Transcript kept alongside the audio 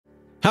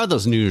How are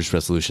those New Year's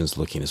resolutions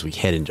looking as we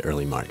head into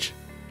early March?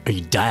 Are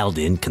you dialed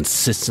in,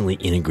 consistently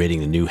integrating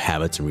the new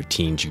habits and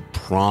routines you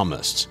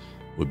promised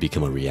would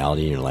become a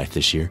reality in your life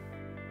this year?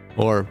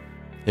 Or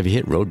have you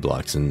hit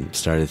roadblocks and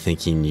started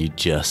thinking you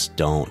just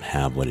don't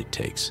have what it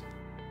takes?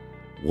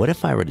 What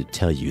if I were to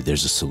tell you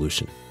there's a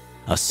solution,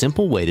 a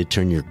simple way to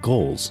turn your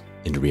goals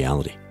into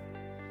reality?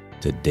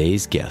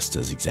 Today's guest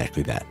does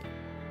exactly that,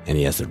 and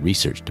he has the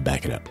research to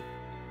back it up.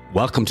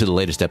 Welcome to the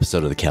latest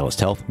episode of the Catalyst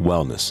Health,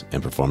 Wellness,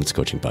 and Performance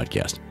Coaching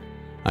Podcast.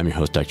 I'm your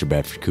host, Dr.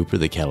 Bradford Cooper,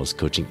 the Catalyst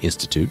Coaching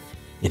Institute,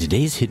 and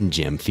today's hidden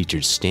gem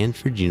features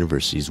Stanford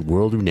University's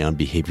world-renowned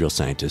behavioral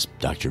scientist,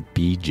 Dr.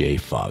 B.J.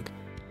 Fogg,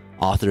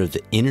 author of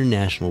the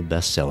international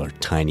bestseller,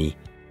 Tiny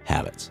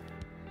Habits.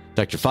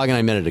 Dr. Fogg and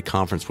I met at a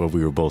conference where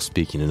we were both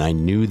speaking, and I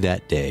knew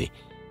that day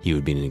he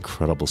would be an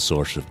incredible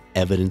source of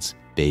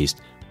evidence-based,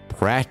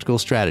 practical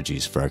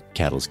strategies for our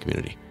Catalyst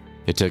community.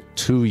 It took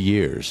 2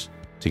 years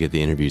to get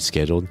the interview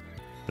scheduled,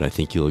 but I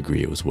think you'll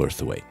agree it was worth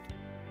the wait.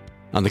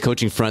 On the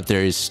coaching front,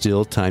 there is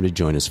still time to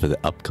join us for the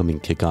upcoming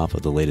kickoff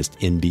of the latest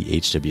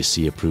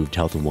NBHWC approved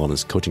health and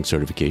wellness coaching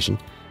certification.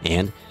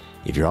 And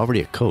if you're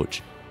already a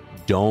coach,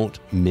 don't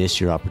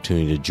miss your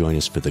opportunity to join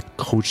us for the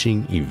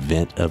coaching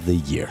event of the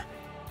year,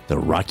 the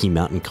Rocky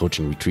Mountain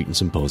Coaching Retreat and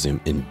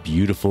Symposium in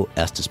beautiful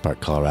Estes Park,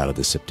 Colorado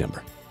this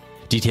September.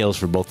 Details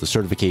for both the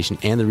certification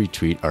and the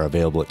retreat are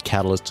available at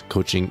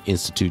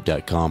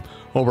catalystcoachinginstitute.com,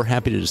 or we're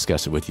happy to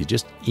discuss it with you.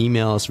 Just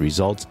email us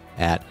results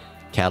at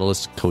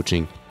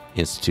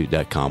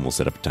catalystcoachinginstitute.com. We'll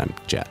set up a time to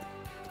chat.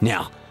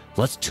 Now,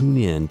 let's tune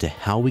in to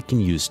how we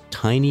can use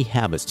tiny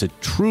habits to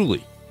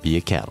truly be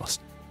a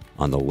catalyst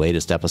on the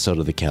latest episode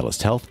of the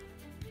Catalyst Health,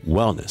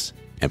 Wellness,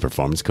 and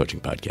Performance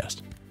Coaching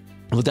Podcast.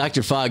 Well,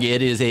 Dr. Fogg,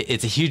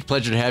 it's a huge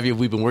pleasure to have you.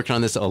 We've been working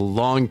on this a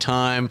long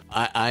time.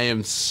 I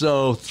am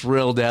so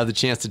thrilled to have the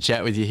chance to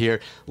chat with you here.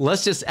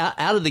 Let's just,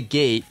 out of the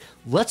gate,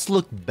 let's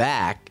look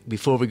back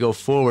before we go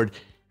forward.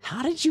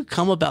 How did you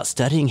come about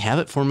studying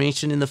habit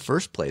formation in the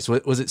first place?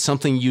 Was it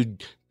something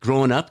you'd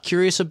grown up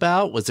curious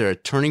about? Was there a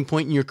turning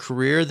point in your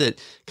career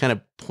that kind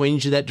of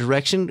pointed you that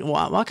direction?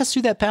 Walk us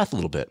through that path a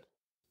little bit.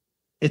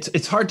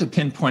 It's hard to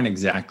pinpoint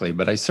exactly,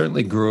 but I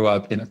certainly grew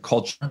up in a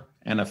culture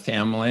and a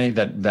family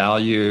that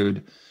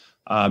valued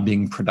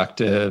being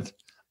productive,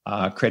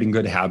 creating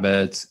good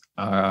habits,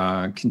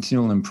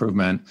 continual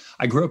improvement.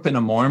 I grew up in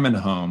a Mormon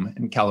home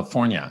in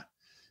California.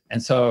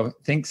 And so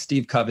think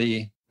Steve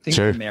Covey, think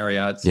Sure.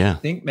 Marriott, Yeah.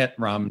 think Mitt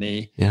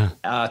Romney, Yeah.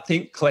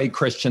 think Clay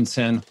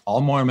Christensen, all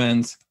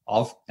Mormons,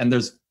 and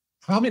there's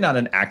probably not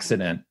an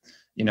accident,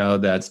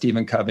 that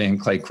Stephen Covey and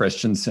Clay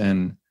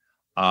Christensen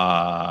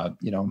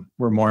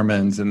were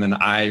Mormons. And then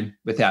I,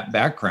 with that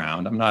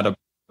background, I'm not a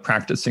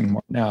practicing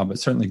more now, but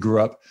certainly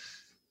grew up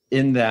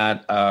in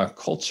that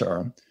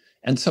culture.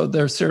 And so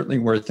there certainly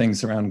were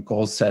things around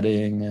goal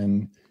setting.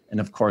 And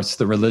of course,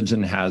 the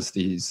religion has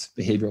these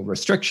behavioral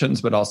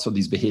restrictions, but also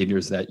these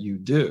behaviors that you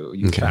do.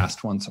 You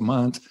fast once a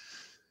month.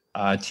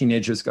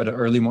 Teenagers go to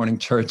early morning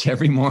church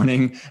every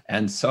morning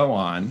and so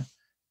on.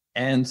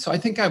 And so I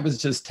think I was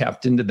just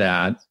tapped into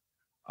that.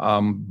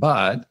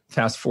 But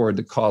fast forward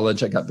to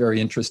college, I got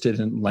very interested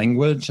in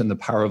language and the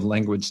power of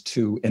language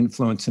to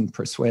influence and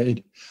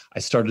persuade. I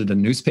started a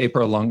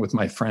newspaper along with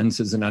my friends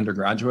as an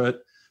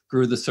undergraduate,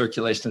 grew the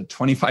circulation of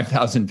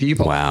 25,000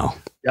 people. Wow.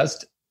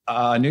 Just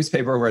a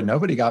newspaper where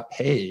nobody got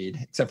paid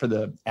except for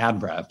the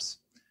ad reps,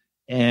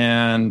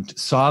 and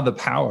saw the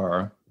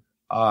power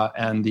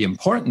and the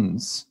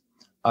importance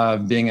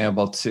of being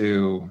able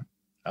to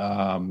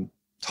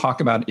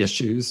talk about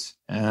issues.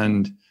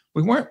 And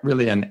we weren't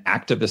really an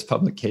activist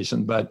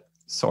publication, but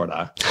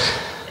sorta.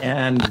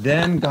 And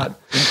then got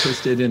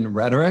interested in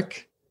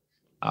rhetoric,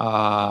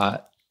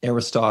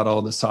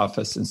 Aristotle, the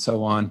sophists, and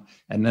so on.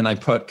 And then I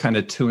put kind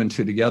of 2 and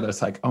 2 together.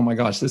 It's like, oh my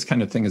gosh, this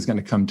kind of thing is going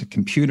to come to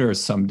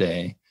computers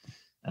someday.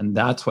 And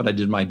that's what I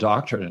did my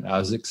doctorate in. I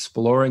was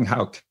exploring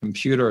how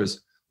computers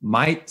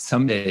might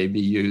someday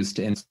be used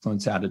to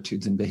influence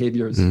attitudes and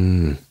behaviors.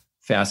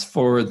 Fast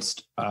forward,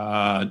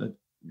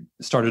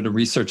 started a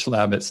research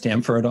lab at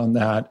Stanford on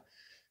that.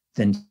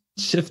 Then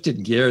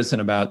shifted gears in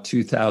about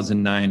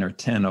 2009 or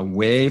 10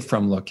 away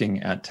from looking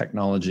at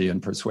technology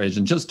and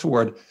persuasion, just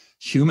toward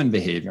human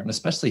behavior, and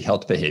especially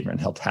health behavior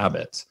and health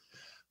habits.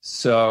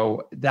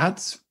 So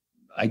that's,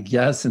 I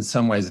guess, in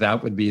some ways,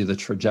 that would be the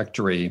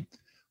trajectory,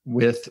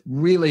 with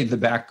really the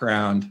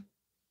background.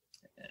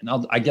 And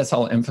I guess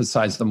I'll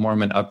emphasize the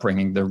Mormon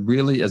upbringing. There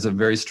really is a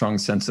very strong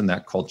sense in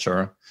that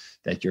culture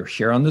that you're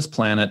here on this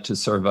planet to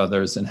serve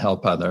others and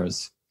help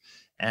others.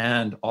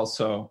 And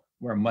also,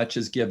 where much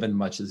is given,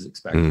 much is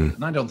expected.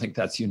 And I don't think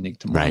that's unique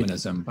to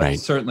Mormonism, but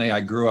certainly I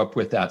grew up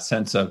with that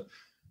sense of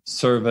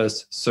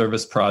service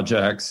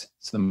projects.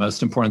 So the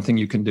most important thing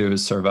you can do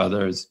is serve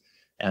others.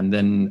 And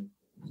then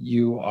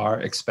you are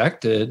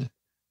expected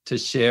to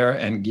share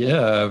and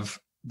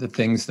give the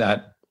things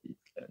that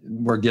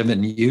were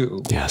given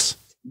you. Yes.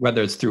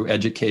 whether it's through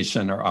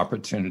education or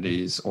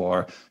opportunities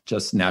or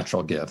just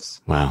natural gifts.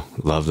 Wow.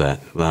 Love that.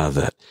 Love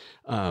that.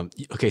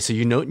 Okay. So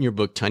you note in your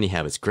book, Tiny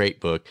Habits,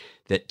 great book,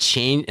 that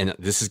change, and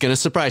this is going to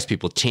surprise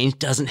people, change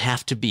doesn't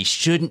have to be,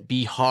 shouldn't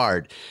be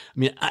hard. I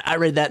mean, I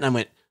read that and I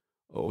went,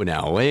 oh,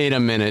 now, wait a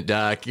minute,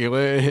 Doc.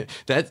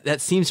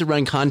 That seems to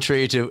run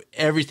contrary to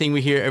everything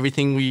we hear,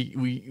 everything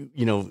we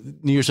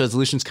New Year's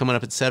resolutions coming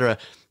up, et cetera.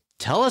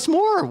 Tell us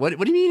more. What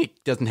do you mean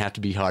it doesn't have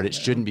to be hard? It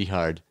shouldn't be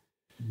hard.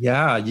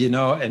 Yeah,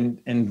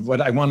 and what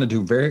I want to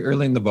do very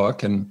early in the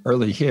book and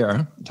early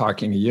here,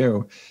 talking to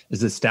you,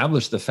 is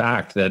establish the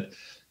fact that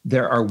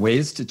there are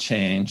ways to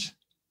change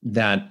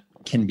that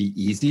can be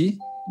easy.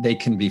 They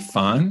can be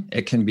fun.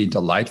 It can be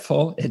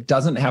delightful. It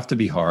doesn't have to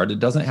be hard. It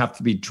doesn't have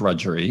to be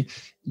drudgery.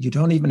 You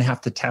don't even have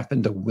to tap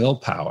into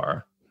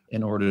willpower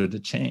in order to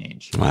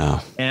change.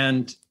 Wow.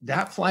 And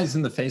that flies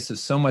in the face of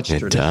so much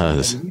tradition. It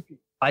does. It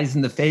flies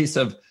in the face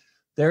of,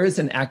 there is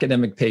an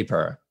academic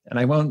paper, and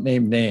I won't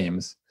name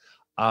names,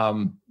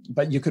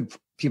 but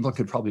people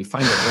could probably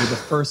find it, where the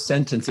first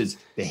sentence is,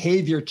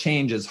 behavior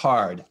change is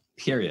hard,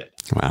 period.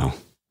 Wow.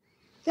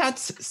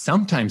 That's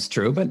sometimes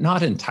true, but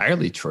not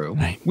entirely true.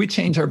 Right. We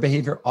change our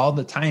behavior all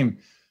the time,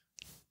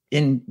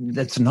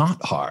 that's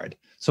not hard.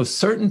 So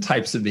certain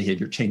types of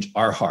behavior change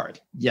are hard,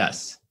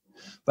 yes.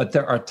 But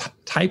there are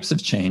types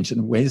of change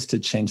and ways to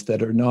change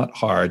that are not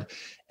hard.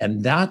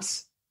 And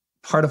that's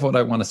part of what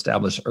I want to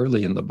establish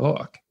early in the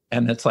book.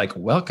 And it's like,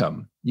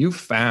 welcome, you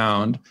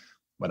found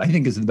what I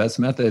think is the best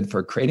method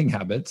for creating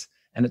habits.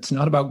 And it's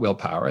not about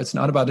willpower. It's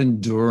not about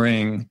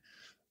enduring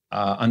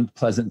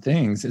unpleasant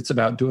things. It's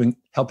about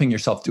helping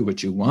yourself do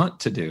what you want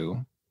to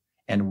do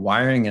and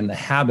wiring in the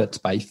habits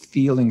by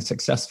feeling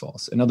successful.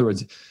 So in other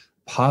words,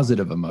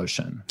 positive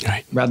emotion,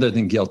 right, rather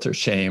than guilt or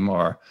shame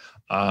or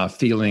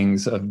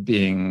feelings of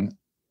being,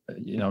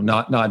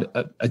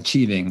 not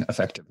achieving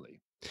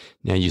effectively.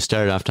 Now, you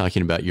started off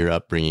talking about your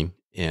upbringing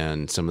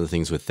and some of the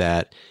things with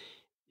that.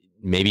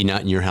 Maybe not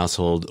in your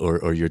household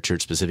or your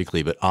church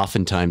specifically, but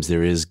oftentimes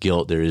there is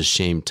guilt, there is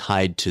shame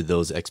tied to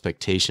those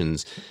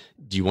expectations.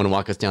 Do you want to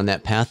walk us down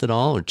that path at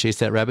all or chase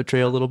that rabbit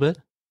trail a little bit?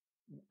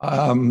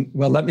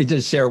 Well, let me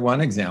just share one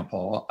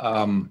example.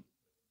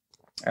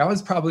 I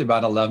was probably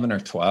about 11 or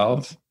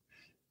 12.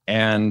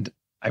 And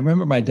I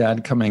remember my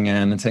dad coming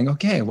in and saying,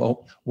 okay,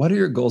 well, what are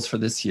your goals for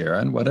this year?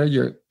 And what's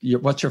your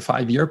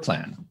 5-year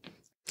plan?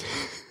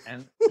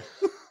 And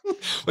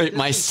wait,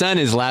 my son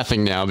is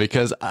laughing now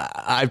because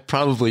I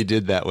probably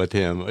did that with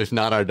him, if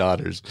not our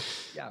daughters.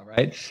 Yeah,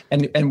 right.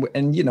 And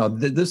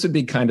this would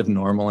be kind of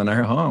normal in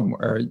our home,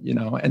 or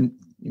and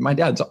my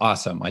dad's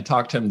awesome. I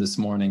talked to him this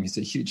morning. He's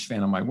a huge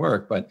fan of my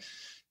work, but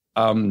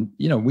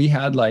we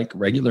had like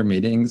regular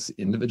meetings,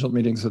 individual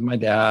meetings with my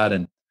dad,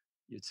 and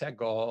you'd set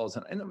goals,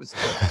 and it was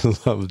cool.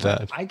 I love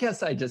that. I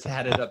guess I just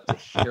had it up to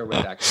here with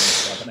that kind of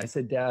stuff. And I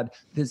said, Dad,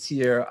 this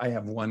year I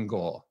have one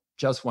goal,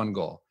 just one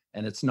goal.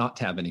 And it's not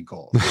to have any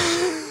goals.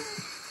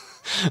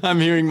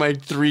 I'm hearing my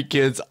 3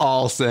 kids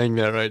all saying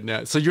that right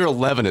now. So you're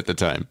 11 at the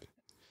time.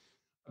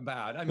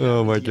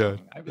 Oh my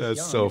God. That's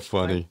young. So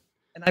funny.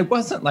 And I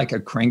wasn't like a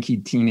cranky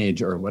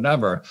teenager or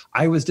whatever.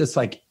 I was just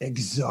like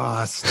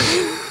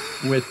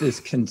exhausted with this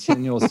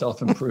continual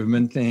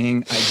self-improvement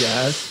thing, I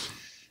guess.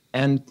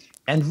 And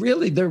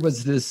really there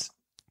was this,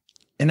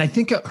 and I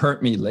think it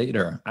hurt me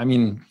later. I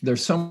mean,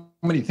 there's so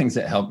many things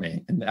that helped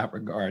me in that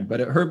regard, but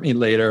it hurt me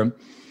later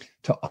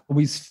to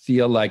always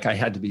feel like I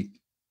had to be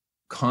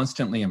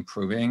constantly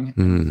improving.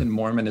 In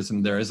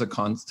Mormonism, there is a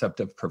concept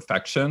of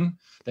perfection,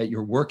 that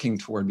you're working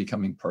toward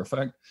becoming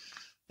perfect.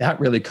 That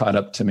really caught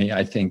up to me,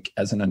 I think,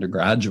 as an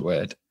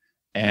undergraduate,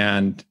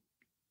 and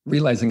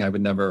realizing I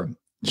would never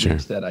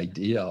reach that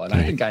ideal. And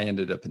I think I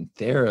ended up in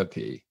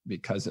therapy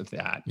because of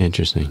that.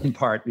 Interesting. In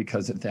part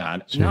because of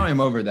that. Now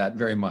I'm over that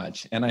very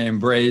much, and I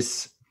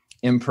embrace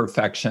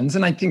imperfections.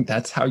 And I think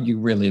that's how you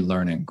really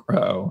learn and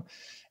grow.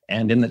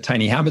 And in the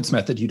Tiny Habits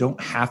method, you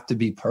don't have to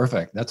be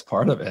perfect. That's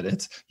part of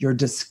it. You're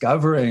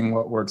discovering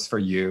what works for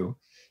you.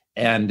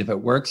 And if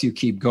it works, you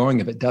keep going.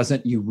 If it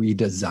doesn't, you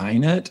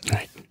redesign it.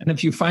 Right. And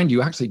if you find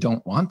you actually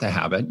don't want the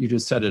habit, you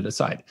just set it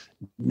aside.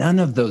 None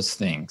of those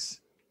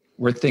things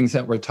were things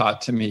that were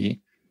taught to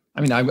me.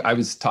 I mean, I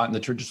was taught in the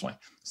traditional way: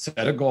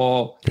 set a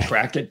goal,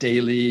 track it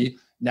daily,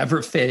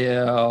 never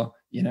fail,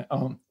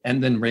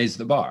 and then raise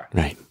the bar.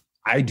 Right.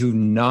 I do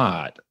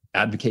not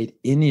advocate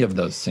any of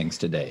those things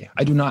today.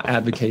 I do not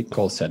advocate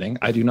goal setting.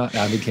 I do not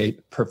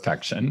advocate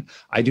perfection.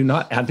 I do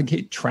not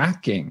advocate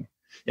tracking.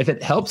 If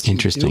it helps you,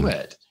 do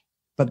it.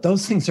 But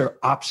those things are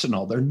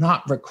optional. They're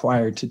not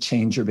required to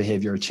change your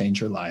behavior or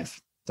change your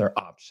life. They're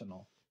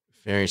optional.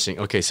 Very interesting.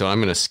 Okay, so I'm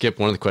going to skip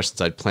one of the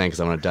questions I'd planned because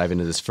I want to dive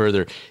into this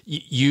further.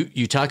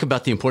 You talk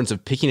about the importance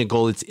of picking a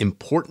goal that's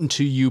important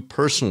to you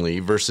personally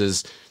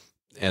versus,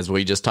 as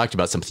we just talked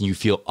about, something you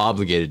feel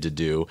obligated to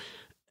do.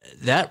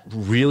 That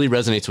really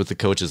resonates with the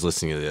coaches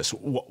listening to this.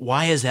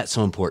 Why is that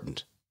so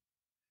important?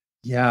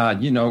 Yeah,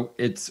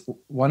 it's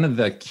one of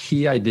the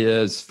key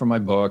ideas for my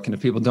book. And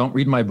if people don't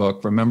read my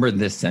book, remember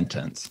this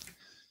sentence.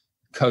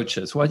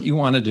 Coaches, what you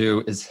want to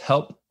do is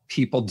help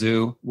people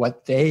do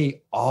what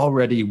they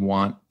already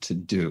want to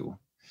do.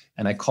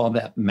 And I call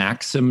that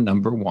maxim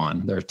number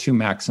one. There are two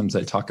maxims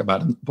I talk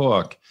about in the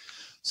book.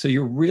 So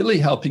you're really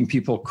helping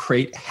people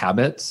create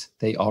habits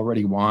they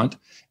already want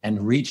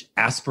and reach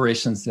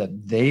aspirations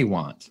that they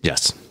want.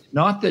 Yes.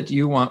 Not that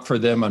you want for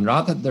them, or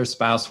not that their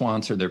spouse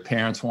wants or their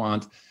parents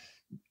want.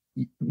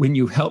 When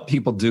you help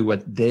people do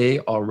what they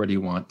already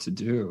want to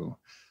do,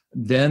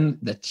 then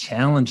the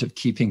challenge of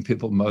keeping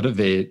people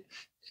motivated,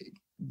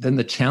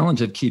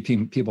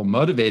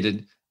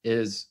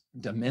 is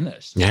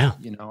diminished. Yeah.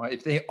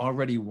 If they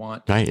already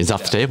want right, it's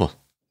off the table.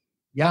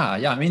 Yeah.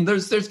 I mean,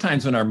 there's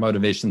times when our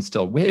motivation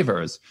still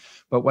wavers,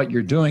 but what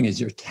you're doing is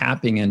you're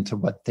tapping into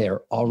what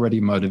they're already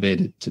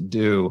motivated to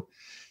do.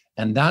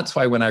 And that's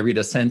why when I read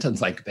a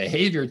sentence like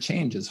behavior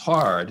change is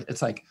hard,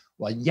 it's like,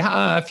 well,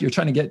 yeah, if you're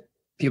trying to get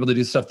people to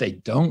do stuff they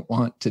don't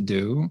want to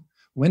do,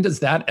 when does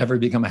that ever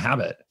become a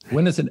habit?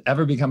 When does it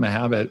ever become a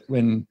habit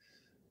when,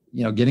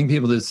 getting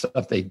people to do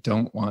stuff they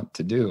don't want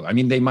to do? I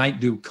mean, they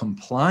might do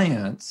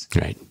compliance.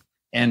 Right.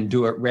 And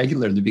do it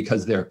regularly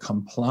because they're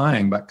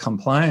complying, but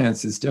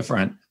compliance is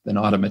different than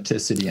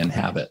automaticity and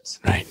habits.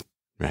 Right.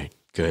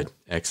 Good.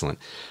 Excellent.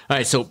 All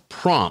right. So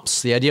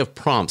prompts, the idea of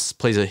prompts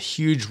plays a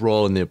huge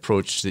role in the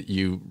approach that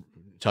you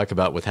talk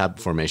about with habit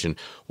formation.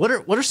 What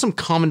are some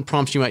common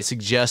prompts you might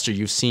suggest or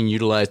you've seen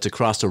utilized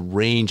across a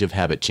range of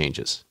habit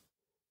changes?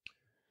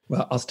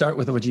 Well, I'll start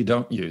with what you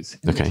don't use.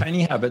 In Okay. the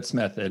Tiny Habits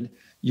method,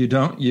 you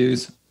don't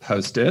use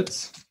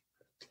Post-its.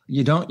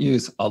 You don't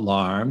use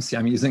alarms. See,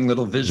 I'm using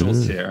little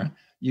visuals here.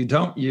 You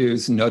don't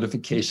use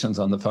notifications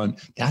on the phone.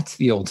 That's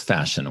the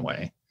old-fashioned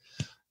way.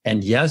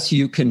 And yes,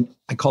 you can,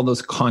 I call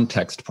those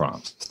context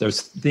prompts.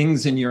 There's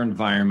things in your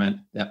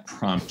environment that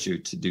prompt you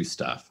to do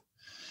stuff.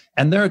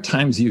 And there are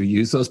times you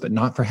use those, but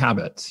not for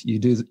habits. You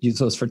do use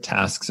those for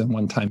tasks and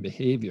one-time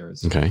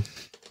behaviors. Okay.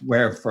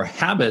 Where for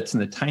habits in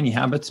the Tiny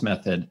Habits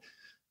method,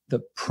 the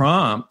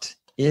prompt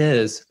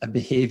is a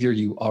behavior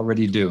you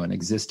already do, an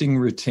existing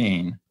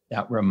routine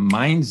that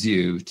reminds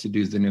you to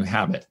do the new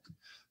habit.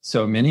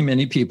 So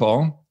many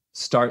people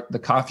start the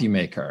coffee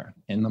maker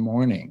in the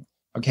morning.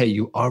 Okay,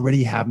 you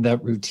already have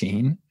that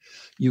routine.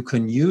 You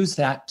can use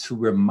that to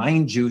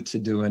remind you to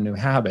do a new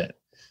habit.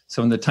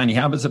 So in the Tiny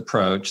Habits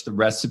approach, the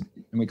recipe,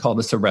 and we call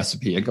this a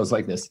recipe, it goes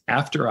like this.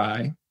 After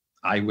I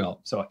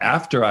will. So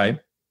after I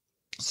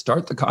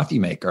start the coffee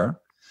maker,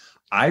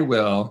 I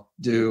will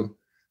do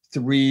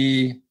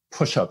 3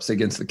 push-ups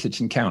against the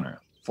kitchen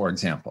counter, for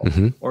example.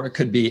 Or it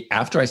could be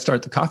after I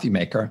start the coffee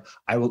maker,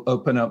 I will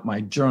open up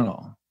my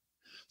journal.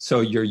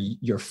 So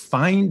you're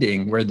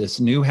finding where this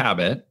new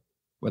habit,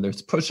 whether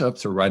it's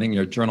push-ups or writing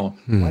your journal,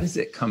 what does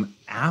it come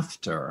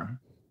after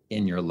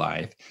in your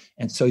life?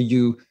 And so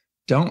you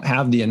don't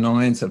have the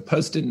annoyance of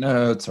Post-it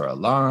notes or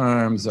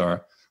alarms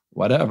or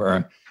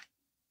whatever,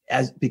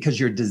 because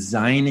you're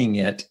designing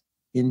it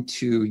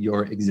into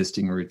your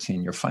existing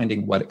routine. You're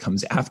finding what it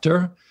comes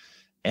after.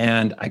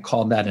 And I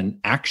call that an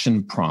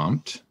action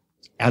prompt,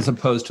 as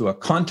opposed to a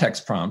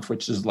context prompt,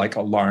 which is like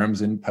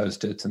alarms and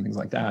Post-its and things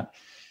like that.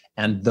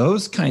 And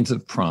those kinds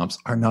of prompts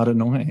are not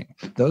annoying.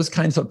 Those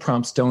kinds of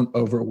prompts don't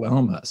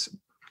overwhelm us.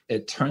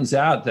 It turns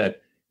out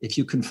that if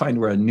you can find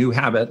where a new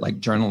habit like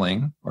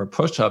journaling or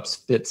push-ups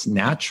fits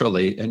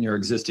naturally in your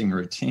existing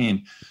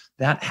routine,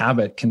 that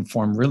habit can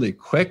form really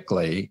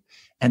quickly.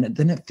 And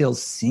then it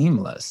feels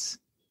seamless.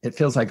 It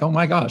feels like, oh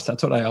my gosh,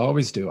 that's what I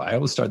always do. I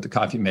always start the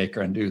coffee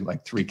maker and do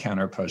like 3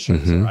 counter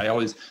push-ups. Or I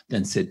always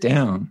then sit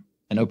down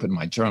and open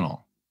my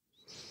journal.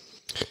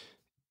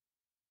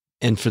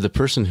 And for the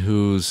person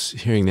who's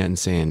hearing that and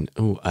saying,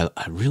 oh,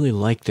 I really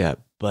like that,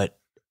 but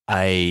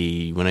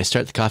when I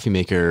start the coffee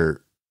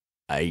maker,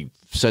 I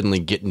suddenly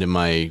get into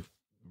my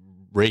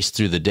race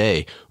through the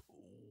day.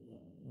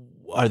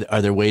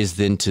 Are there ways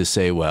then to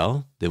say,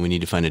 well, then we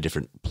need to find a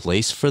different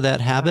place for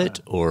that habit?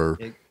 Or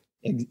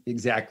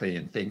Exactly.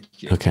 And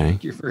thank you. Okay.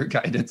 Thank you for your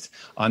guidance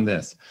on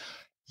this.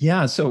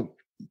 Yeah. So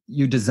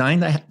you design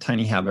the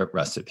Tiny Habit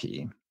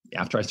recipe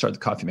after I start the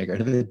coffee maker.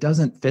 And if it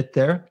doesn't fit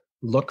there,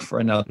 look for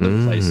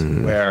another place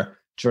where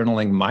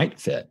journaling might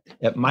fit.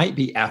 It might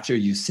be after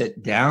you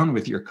sit down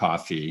with your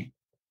coffee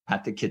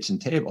at the kitchen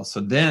table. So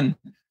then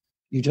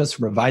you just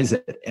revise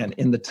it. And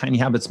in the Tiny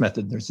Habits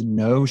method, there's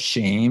no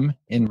shame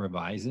in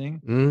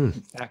revising. In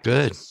fact,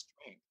 good.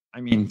 I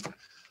mean,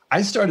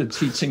 I started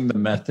teaching the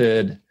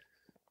method.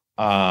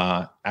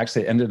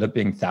 Actually, it ended up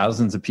being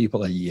thousands of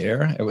people a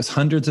year. It was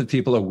hundreds of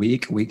people a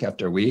week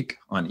after week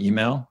on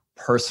email,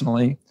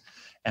 personally.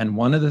 And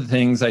one of the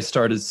things I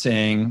started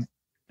saying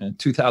in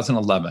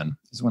 2011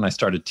 is when I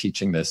started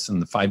teaching this in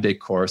the 5-day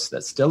course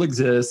that still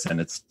exists and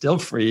it's still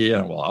free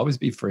and will always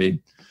be free,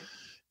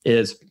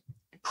 is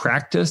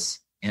practice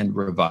and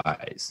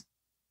revise.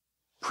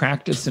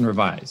 Practice and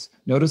revise.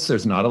 Notice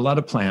there's not a lot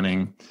of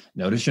planning.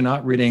 Notice you're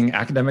not reading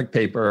academic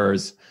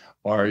papers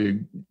or you're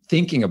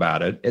thinking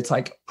about it. It's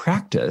like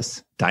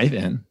practice, dive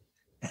in,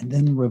 and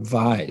then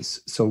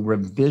revise. So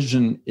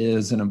revision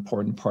is an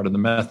important part of the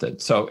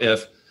method. So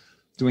if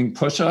doing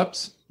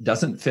push-ups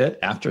doesn't fit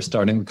after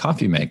starting the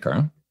coffee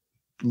maker,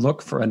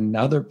 look for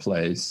another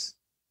place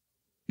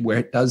where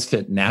it does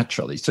fit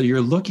naturally. So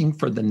you're looking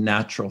for the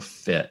natural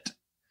fit.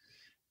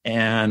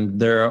 And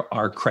there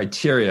are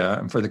criteria.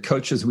 And for the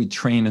coaches we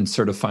train and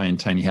certify in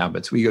Tiny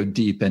Habits, we go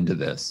deep into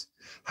this.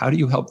 How do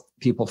you help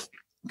people?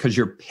 Because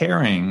you're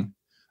pairing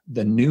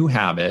the new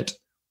habit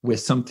with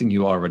something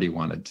you already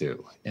want to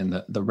do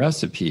in the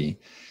recipe.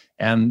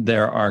 And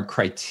there are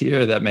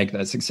criteria that make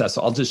that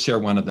successful. I'll just share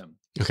one of them.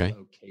 Okay.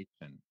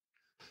 Location.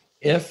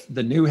 If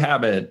the new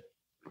habit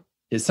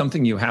is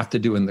something you have to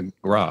do in the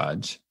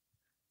garage,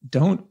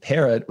 don't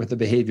pair it with the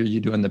behavior you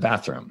do in the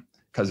bathroom.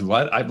 Because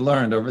what I've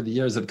learned over the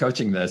years of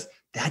coaching this,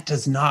 that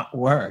does not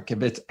work.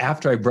 If it's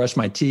after I brush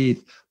my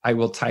teeth, I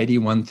will tidy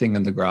one thing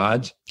in the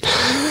garage.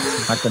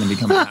 It's not going to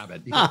become a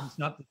habit because it's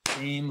not the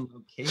same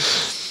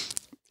location.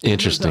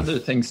 Interesting. There's other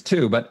things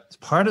too, but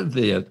part of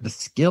the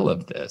skill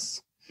of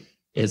this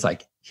is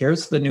like,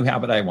 here's the new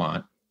habit I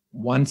want.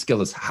 One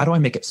skill is, how do I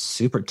make it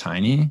super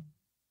tiny?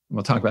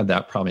 We'll talk about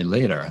that probably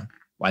later,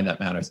 why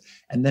that matters.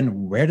 And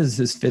then where does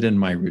this fit in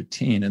my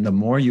routine? And the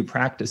more you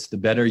practice, the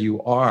better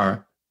you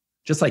are.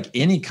 Just like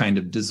any kind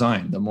of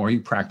design, the more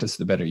you practice,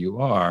 the better you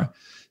are.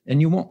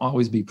 And you won't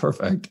always be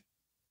perfect.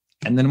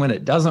 And then when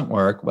it doesn't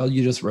work, well,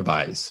 you just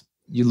revise.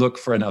 You look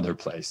for another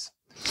place.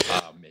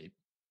 Maybe.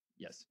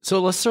 Yes.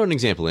 So let's throw an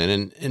example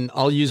in, and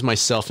I'll use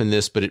myself in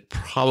this, but it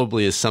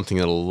probably is something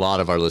that a lot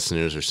of our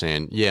listeners are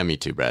saying, yeah, me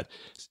too, Brad.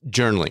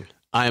 Journaling.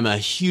 I'm a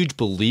huge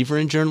believer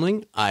in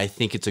journaling. I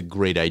think it's a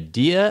great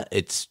idea.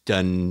 It's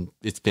been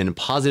a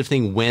positive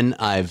thing when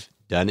I've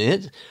done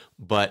it,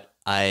 but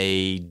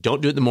I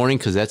don't do it in the morning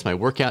because that's my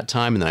workout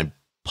time. And then I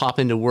pop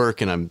into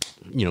work and I'm,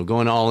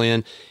 going all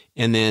in.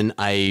 And then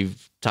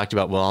I've talked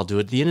about, well, I'll do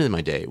it at the end of my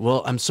day.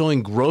 Well, I'm so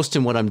engrossed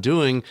in what I'm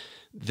doing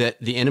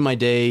that the end of my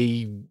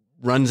day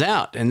runs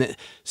out. And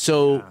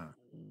so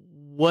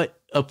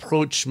what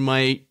approach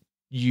might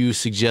you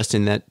suggest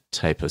in that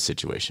type of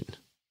situation?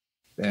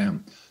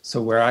 Bam.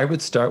 So where I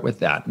would start with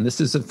that, and this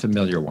is a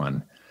familiar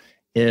one,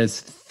 is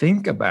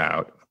think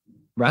about,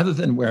 rather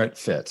than where it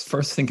fits,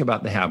 first think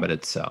about the habit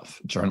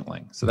itself,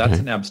 journaling. So that's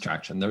an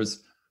abstraction.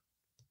 There's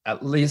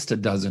at least a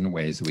dozen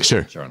ways we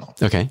can journal.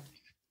 Okay.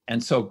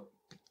 And so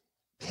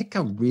pick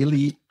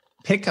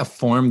a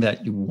form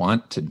that you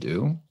want to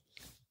do.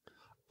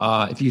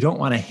 If you don't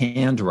want to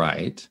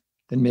handwrite,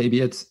 then maybe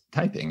it's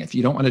typing. If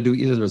you don't want to do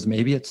either of those,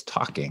 maybe it's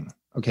talking.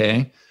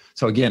 Okay.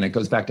 So again, it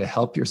goes back to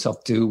help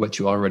yourself do what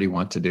you already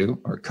want to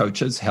do, or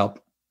coaches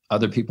help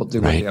other people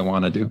do what they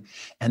want to do,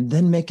 and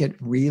then make it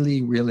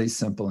really, really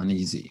simple and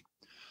easy.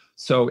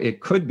 So it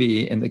could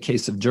be, in the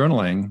case of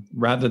journaling,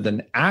 rather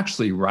than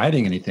actually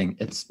writing anything,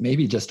 it's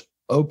maybe just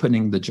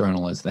opening the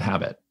journal as the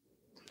habit.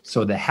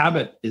 So the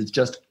habit is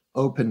just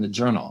open the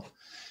journal.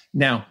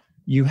 Now,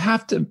 you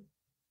have to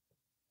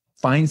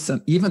find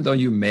even though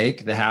you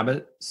make the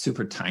habit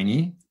super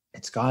tiny,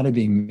 it's got to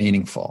be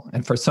meaningful.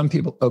 And for some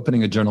people,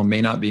 opening a journal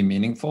may not be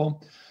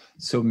meaningful.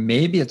 So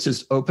maybe it's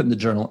just open the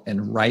journal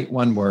and write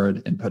one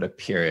word and put a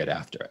period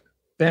after it.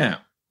 Bam.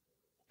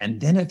 And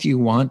then if you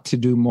want to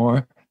do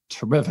more,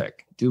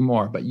 terrific, do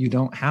more, but you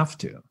don't have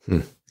to.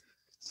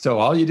 So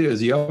all you do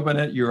is you open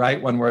it, you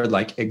write one word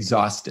like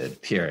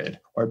exhausted, period,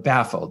 or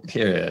baffled,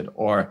 period,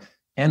 or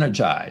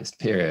energized,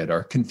 period,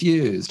 or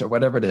confused, or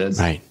whatever it is.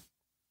 Right.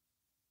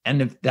 And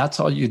if that's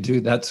all you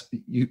do, that's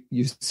you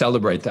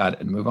celebrate that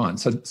and move on.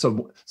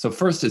 So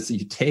first is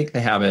you take the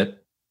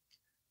habit,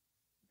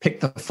 pick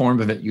the form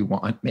of it you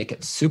want, make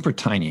it super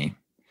tiny.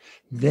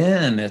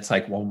 Then it's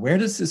like, well, where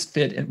does this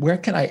fit? And where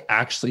can I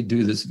actually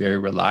do this very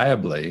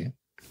reliably?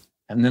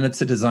 And then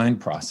it's a design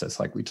process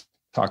like we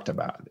talked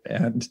about.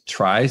 And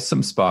try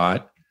some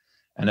spot.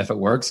 And if it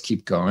works,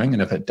 keep going.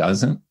 And if it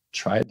doesn't,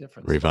 try a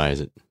different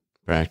Revise it.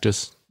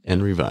 Practice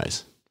and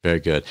revise. Very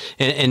good.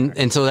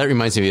 And so that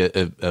reminds me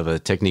of a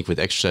technique with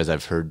exercise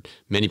I've heard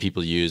many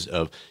people use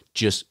of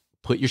just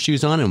put your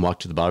shoes on and walk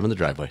to the bottom of the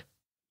driveway.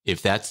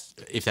 If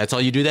that's all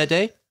you do that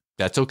day,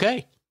 that's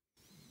okay.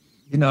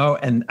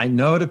 And I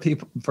know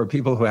for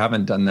people who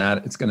haven't done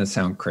that, it's going to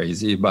sound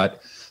crazy,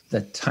 but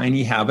the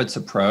tiny habits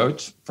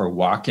approach for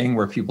walking,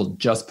 where people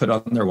just put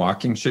on their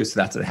walking shoes, so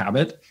that's a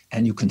habit,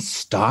 and you can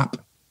stop.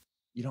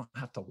 You don't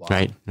have to walk.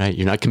 Right.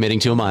 You're not committing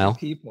to a mile.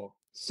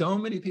 So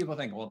many people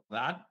think, well,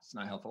 that's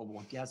not helpful.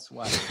 Well, guess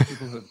what?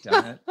 People who have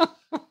done it,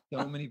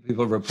 so many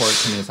people report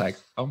to me, it's like,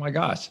 oh my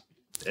gosh,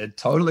 it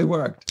totally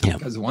worked. Yeah.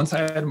 Because once I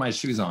had my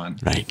shoes on,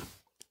 right,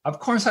 of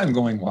course I'm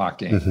going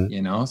walking,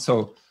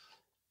 So,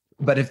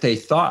 but if they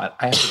thought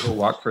I have to go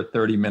walk for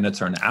 30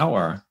 minutes or an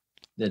hour,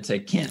 they'd say,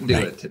 can't do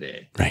it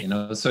today. Right.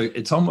 So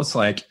it's almost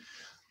like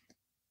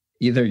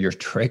either you're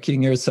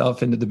tricking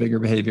yourself into the bigger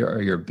behavior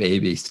or you're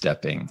baby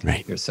stepping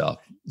yourself.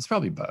 It's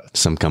probably both.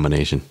 Some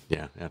combination.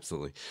 Yeah,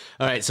 absolutely.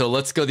 All right. So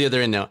let's go the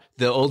other end now.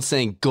 The old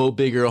saying, go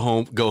big or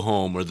go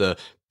home, or the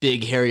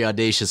big, hairy,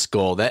 audacious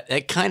goal,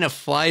 that kind of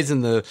flies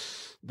in the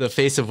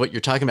face of what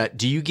you're talking about.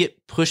 Do you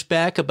get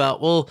pushback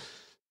about, well,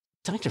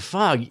 Dr.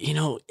 Fogg,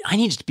 I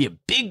need it to be a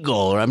big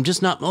goal, or I'm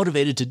just not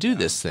motivated to do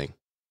this thing?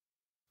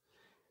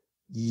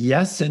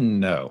 Yes and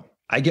no.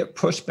 I get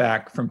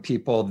pushback from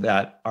people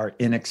that are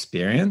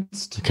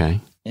inexperienced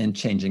in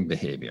changing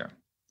behavior.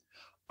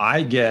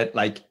 I get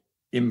like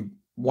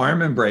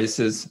warm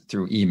embraces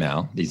through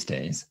email these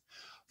days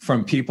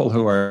from people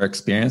who are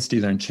experienced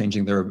either in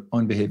changing their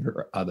own behavior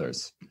or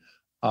others.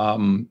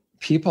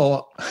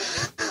 People,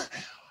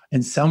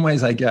 in some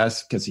ways, I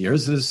guess, because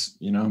here's this,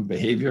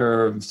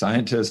 behavior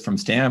scientist from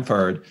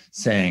Stanford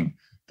saying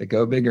the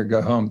go big or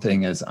go home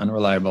thing is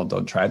unreliable.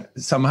 Don't try it.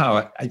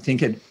 Somehow, I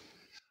think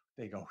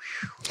they go,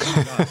 oh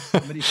my God,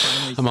 somebody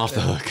finally I'm off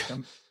the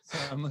hook.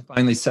 Someone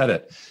finally said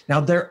it.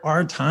 Now, there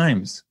are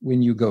times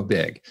when you go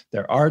big.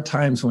 There are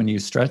times when you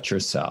stretch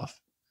yourself.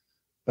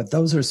 But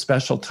those are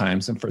special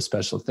times and for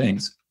special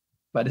things.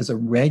 But as a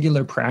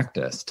regular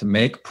practice to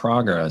make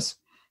progress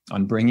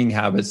on bringing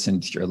habits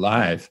into your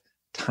life,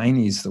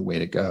 tiny is the way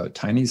to go.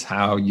 Tiny is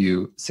how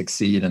you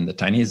succeed, and the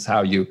tiny is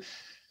how you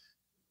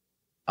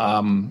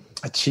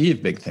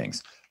achieve big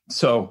things.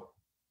 So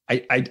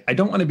I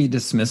don't want to be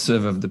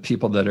dismissive of the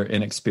people that are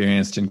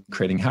inexperienced in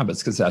creating habits,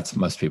 because that's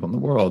most people in the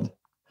world.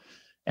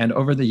 And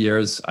over the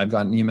years, I've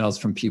gotten emails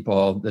from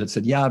people that have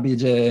said, yeah,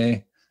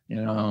 BJ,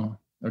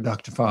 or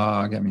Dr.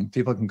 Fogg. I mean,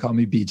 people can call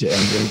me BJ.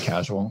 I'm very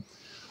casual.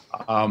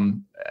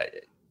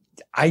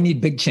 I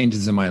need big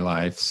changes in my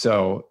life.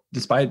 So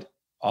despite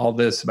all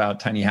this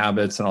about tiny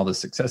habits and all the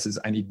successes,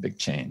 I need big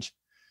change.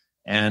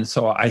 And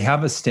so I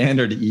have a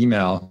standard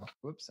email.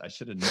 Whoops, I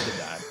should have noted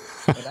that.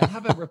 But I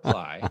have a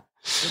reply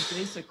that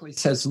basically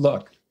says,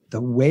 look,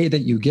 the way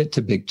that you get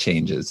to big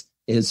changes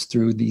is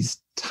through these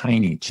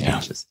tiny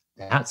changes.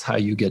 Yeah. That's how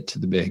you get to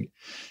the big.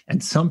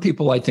 And some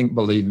people, I think,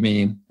 believe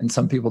me, and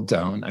some people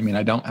don't. I mean,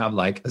 I don't have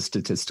like a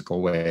statistical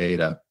way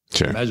to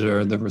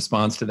measure the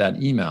response to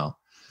that email.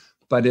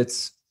 But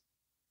it's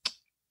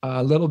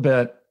a little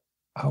bit,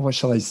 what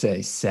shall I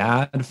say,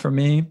 sad for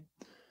me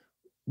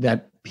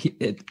that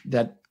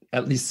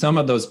at least some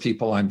of those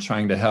people I'm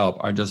trying to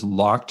help are just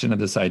locked into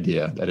this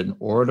idea that in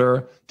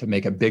order to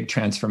make a big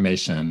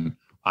transformation,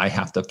 I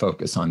have to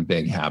focus on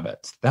big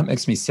habits. That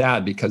makes me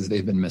sad because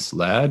they've been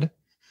misled,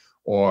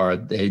 or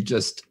they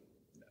just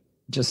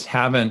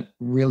haven't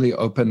really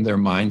opened their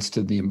minds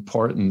to the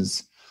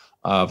importance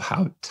of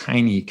how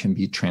tiny can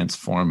be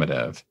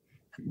transformative.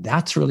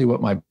 That's really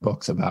what my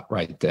book's about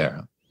right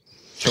there,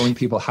 showing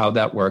people how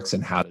that works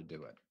and how to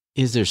do it.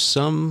 Is there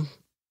some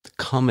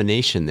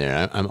combination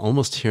there? I'm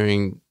almost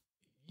hearing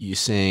you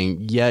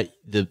saying, yeah,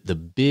 the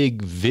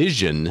big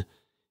vision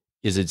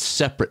is a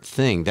separate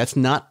thing. That's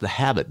not the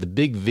habit. The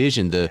big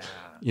vision, the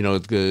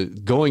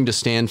going to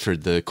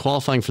Stanford, the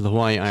qualifying for the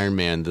Hawaii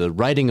Ironman, the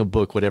writing a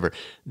book, whatever,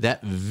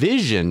 that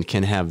vision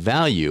can have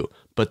value,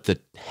 but the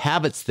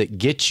habits that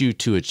get you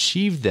to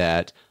achieve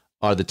that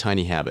are the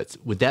tiny habits.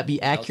 Would that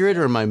be accurate,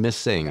 or am I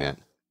missaying that?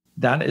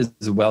 That is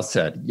well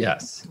said.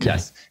 Yes. Okay.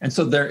 Yes. And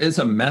so there is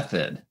a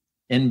method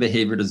in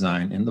behavior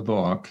design in the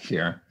book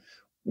here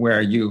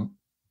where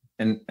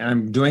and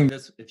I'm doing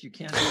this, if you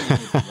can't see me,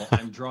 people,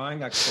 I'm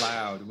drawing a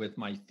cloud with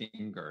my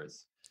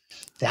fingers.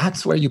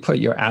 That's where you put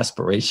your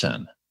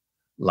aspiration.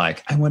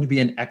 Like, I want to be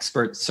an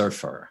expert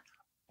surfer,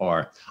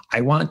 or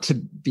I want to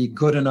be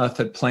good enough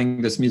at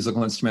playing this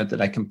musical instrument that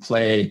I can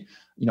play,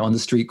 on the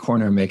street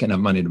corner and make enough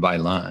money to buy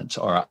lunch,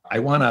 or I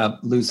want to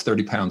lose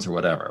 30 pounds or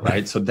whatever,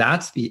 right? So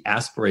that's the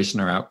aspiration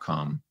or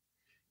outcome.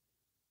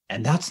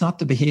 And that's not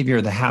the behavior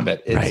or the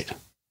habit. It's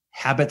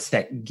habits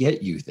that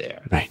get you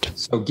there. Right.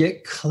 So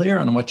get clear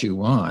on what you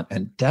want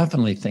and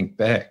definitely think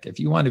big. If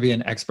you want to be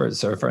an expert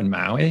surfer in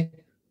Maui,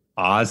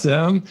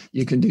 awesome.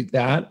 You can do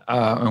that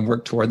and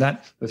work toward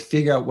that, but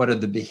figure out what are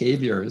the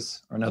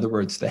behaviors, or in other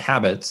words, the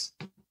habits.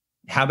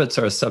 Habits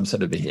are a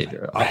subset of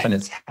behavior. Right. Often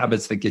it's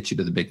habits that get you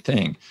to the big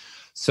thing.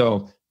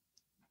 So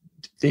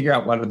figure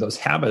out what are those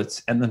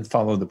habits and then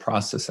follow the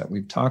process that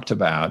we've talked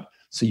about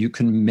so you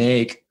can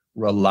make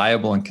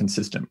reliable and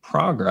consistent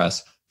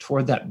progress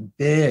toward that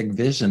big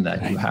vision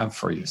that you have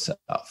for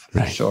yourself.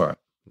 For sure.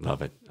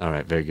 Love it. All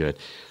right. Very good.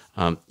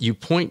 You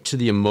point to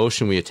the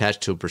emotion we attach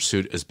to a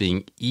pursuit as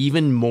being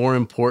even more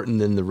important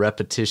than the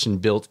repetition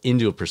built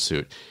into a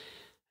pursuit.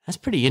 That's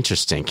pretty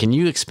interesting. Can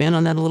you expand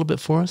on that a little bit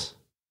for us?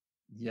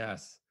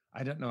 Yes.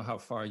 I don't know how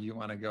far you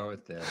want to go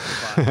with this.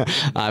 But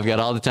I've got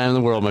all the time in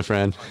the world, my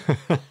friend.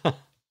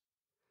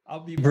 I'll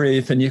be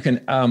brief, and you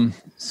can.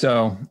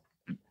 So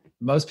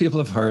most people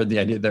have heard the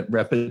idea that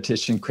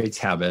repetition creates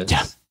habits.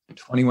 Yeah.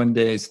 21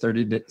 days,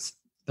 30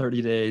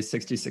 days,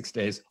 66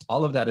 days.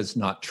 All of that is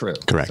not true.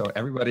 Correct. So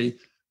everybody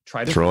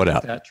try to throw it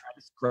out. Try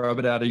to scrub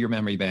it out of your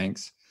memory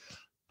banks.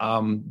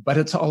 But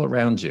it's all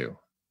around you.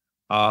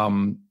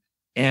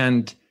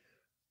 And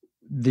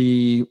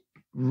the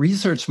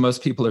research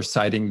most people are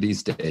citing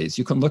these days,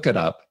 you can look it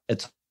up.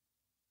 It's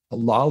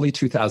Lally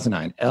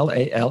 2009,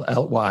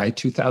 Lally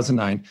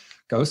 2009.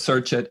 Go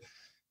search it.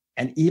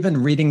 And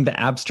even reading the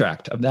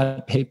abstract of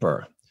that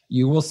paper,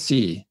 you will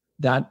see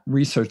that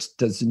research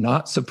does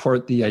not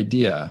support the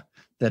idea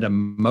that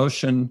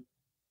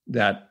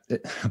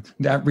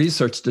that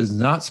research does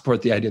not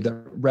support the idea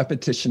that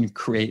repetition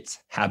creates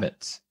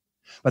habits.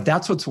 But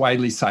that's what's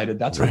widely cited.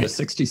 That's where the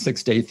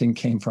 66-day thing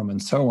came from,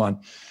 and so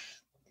on.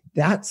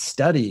 That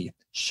study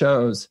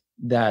shows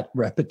that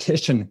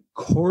repetition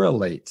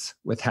correlates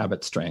with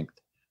habit strength,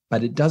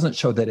 but it doesn't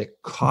show that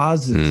it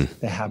causes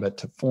the habit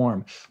to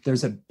form.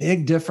 There's a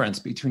big difference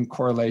between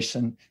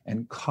correlation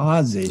and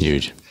causation.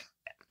 Huge.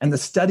 And the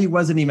study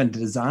wasn't even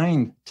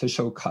designed to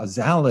show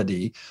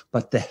causality,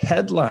 but the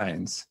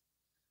headlines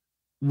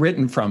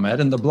written from it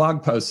and the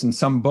blog posts in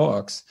some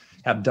books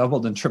have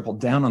doubled and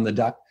tripled down on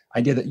the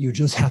idea that you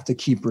just have to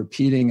keep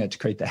repeating it to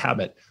create the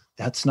habit.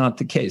 That's not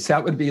the case.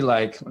 That would be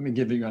like, let me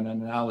give you an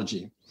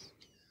analogy.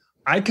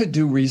 I could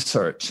do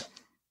research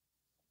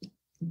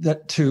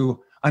that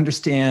to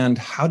understand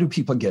how do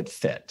people get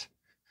fit.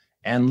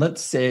 And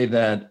let's say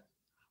that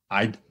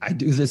I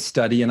do this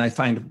study and I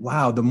find,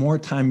 wow, the more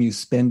time you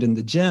spend in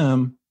the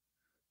gym,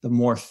 the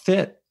more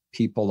fit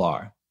people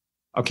are.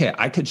 Okay,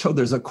 I could show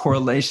there's a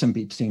correlation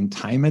between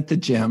time at the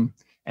gym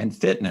and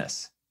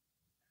fitness.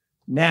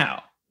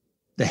 Now,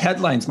 the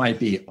headlines might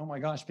be, oh my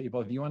gosh,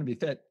 people, if you want to be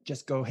fit,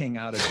 just go hang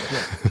out at the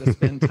gym. Just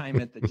spend time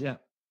at the gym.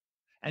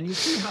 And you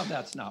see how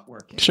that's not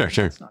working. Sure.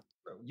 That's not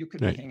true. You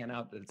could be hanging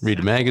out. Read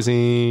a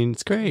magazine.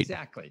 It's great.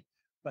 Exactly.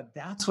 But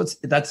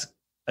that's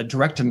a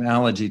direct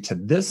analogy to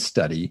this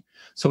study.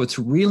 So it's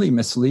really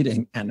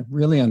misleading and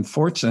really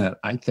unfortunate,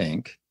 I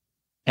think,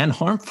 and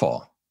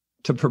harmful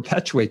to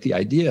perpetuate the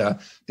idea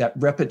that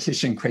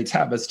repetition creates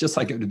habits, just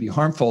like it would be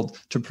harmful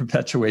to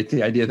perpetuate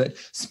the idea that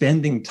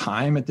spending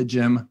time at the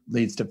gym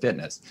leads to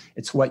fitness.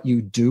 It's what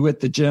you do at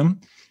the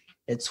gym.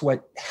 It's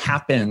what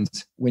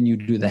happens when you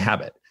do the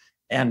habit.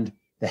 And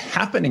the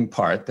happening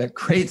part that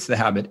creates the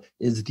habit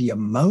is the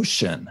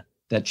emotion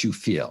that you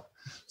feel.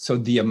 So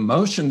the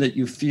emotion that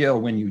you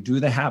feel when you do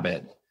the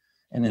habit,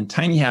 and in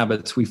Tiny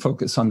Habits, we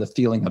focus on the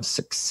feeling of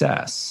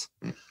success.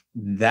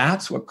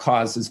 That's what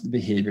causes the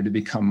behavior to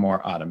become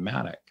more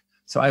automatic.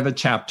 So I have a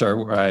chapter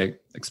where I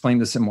explain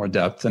this in more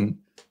depth, and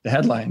the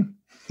headline,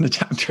 the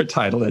chapter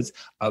title is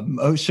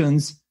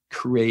Emotions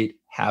Create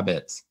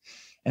Habits.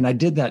 And I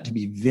did that to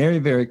be very,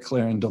 very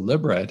clear and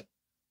deliberate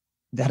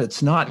that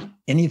it's not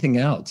anything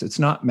else. It's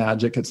not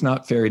magic. It's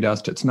not fairy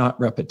dust. It's not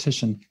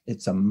repetition.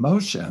 It's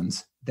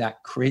emotions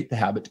that create the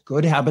habit.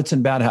 Good habits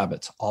and bad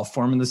habits all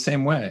form in the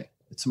same way.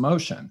 It's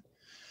emotion.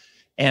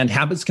 And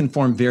habits can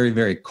form very,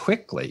 very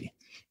quickly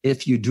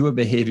if you do a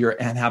behavior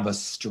and have a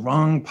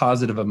strong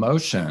positive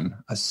emotion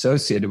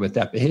associated with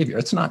that behavior.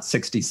 It's not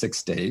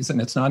 66 days,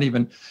 and it's not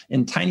even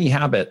in Tiny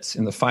Habits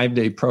in the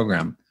 5-day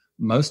program.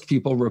 Most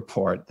people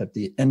report that at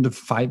the end of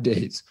 5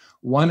 days,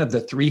 one of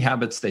the 3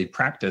 habits they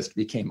practiced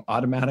became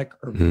automatic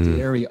or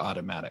very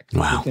automatic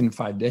within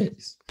 5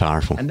 days.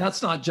 Powerful. And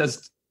that's not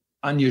just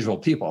unusual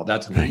people.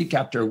 That's week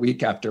after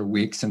week after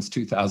week since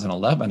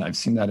 2011. I've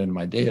seen that in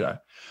my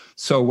data.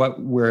 So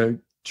what we're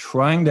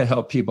trying to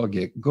help people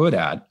get good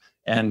at,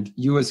 and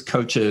you as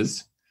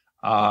coaches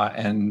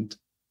and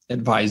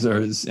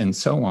advisors and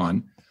so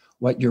on,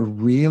 what you're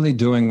really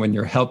doing when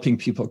you're helping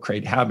people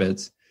create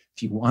habits,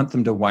 if you want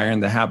them to wire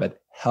in the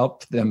habit,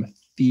 help them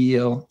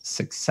feel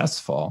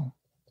successful.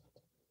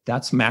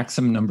 That's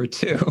maxim number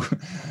 2.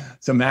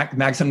 So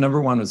maxim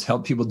number 1 was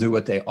help people do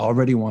what they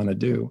already want to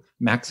do.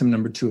 Maxim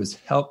number 2 is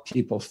help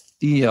people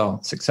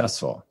feel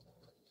successful,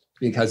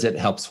 because it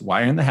helps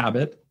wire in the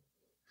habit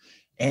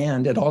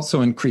and it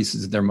also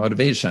increases their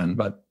motivation.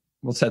 But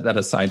we'll set that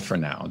aside for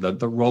now.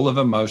 The role of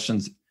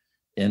emotions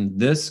in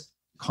this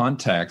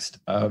context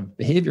of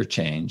behavior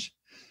change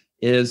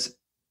is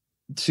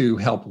to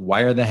help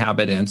wire the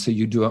habit in so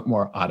you do it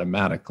more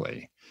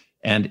automatically.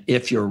 And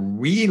if you're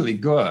really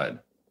good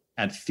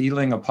at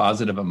feeling a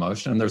positive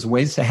emotion, and there's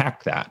ways to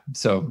hack that.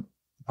 So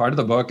part of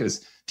the book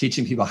is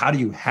teaching people how do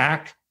you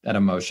hack that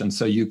emotion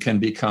so you can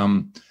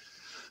become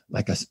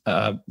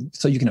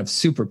so you can have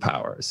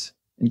superpowers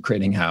in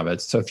creating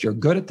habits. So if you're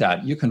good at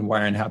that, you can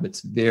wire in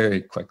habits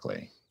very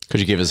quickly. Could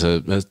you give us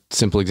a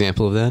simple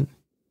example of that?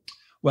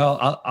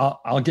 Well,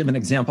 I'll give an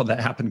example that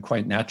happened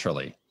quite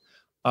naturally.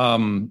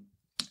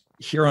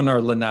 Here on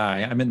our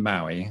lanai, I'm in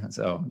Maui,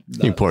 so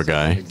you poor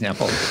guy. The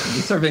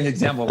surfing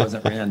example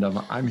wasn't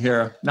random. I'm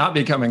here not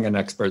becoming an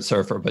expert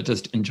surfer, but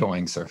just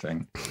enjoying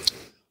surfing.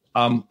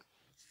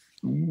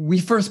 We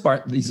first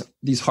bought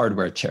these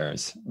hardware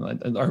chairs.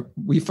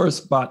 We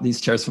first bought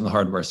these chairs from the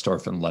hardware store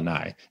from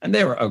Lanai, and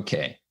they were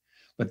okay.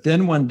 But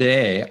then one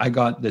day, I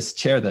got this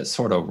chair that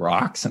sort of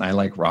rocks, and I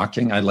like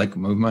rocking. I like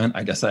movement.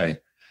 I guess I,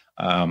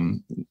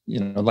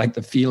 like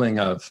the feeling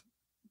of,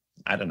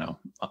 I don't know,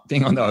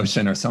 being on the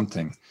ocean or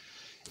something.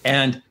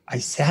 And I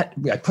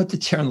put the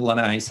chair in the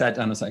lanai, I sat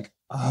down, I was like,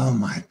 oh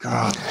my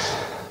God.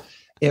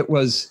 It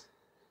was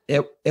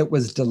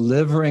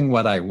delivering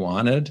what I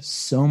wanted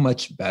so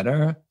much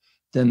better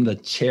than the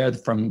chair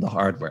from the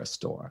hardware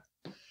store.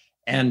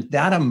 And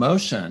that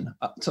emotion,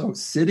 so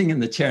sitting in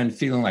the chair and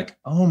feeling like,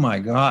 oh my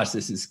gosh,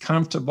 this is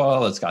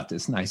comfortable, it's got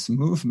this nice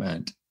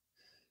movement,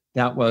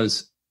 that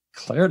was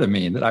clear to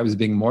me that I was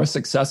being more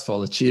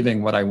successful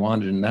achieving what I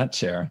wanted in that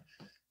chair.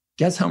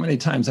 Guess how many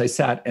times I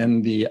sat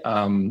in the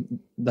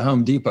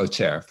Home Depot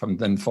chair from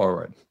then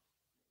forward?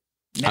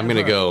 Never. I'm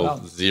going to go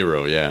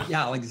 0, yeah.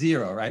 Yeah, like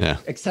 0, right? Yeah.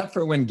 Except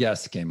for when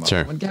guests came over.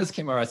 Sure. When guests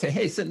came over, I say,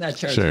 hey, sit in that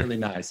chair. Sure. It's really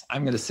nice.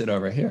 I'm going to sit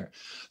over here.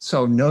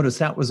 So notice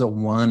that was a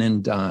one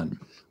and done.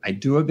 I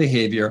do a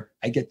behavior.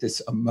 I get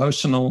this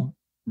emotional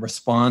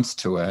response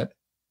to it.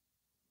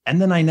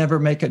 And then I never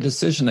make a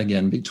decision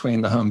again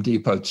between the Home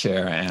Depot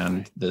chair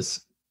and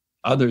this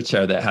other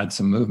chair that had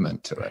some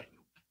movement to it.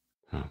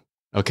 Huh.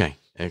 Okay,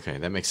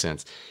 that makes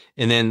sense.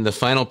 And then the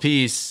final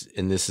piece,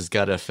 and this has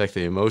got to affect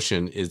the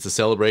emotion, is the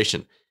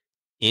celebration.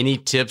 Any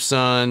tips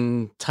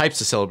on types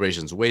of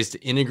celebrations, ways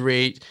to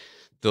integrate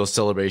those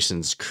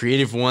celebrations,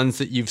 creative ones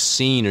that you've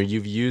seen or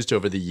you've used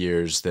over the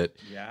years that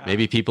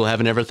maybe people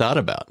haven't ever thought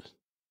about?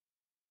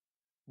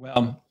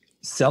 Well,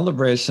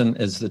 celebration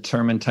is the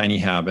term in Tiny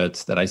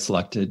Habits that I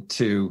selected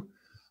to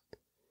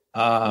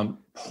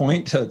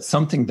point to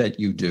something that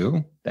you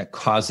do that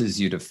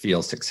causes you to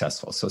feel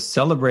successful. So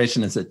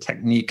celebration is a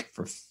technique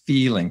for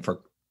feeling,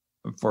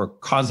 for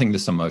causing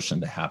this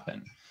emotion to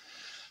happen.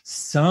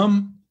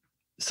 Sometimes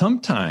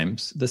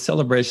the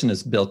celebration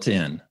is built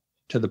in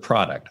to the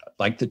product,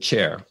 like the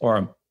chair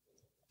or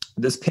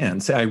this pen.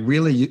 Say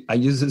I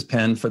use this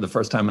pen for the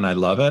first time and I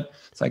love it.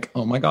 It's like,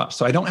 oh my gosh.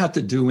 So I don't have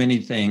to do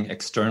anything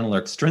external or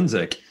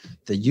extrinsic.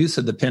 The use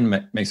of the pen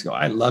makes you go,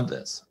 I love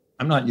this.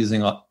 I'm not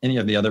using any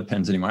of the other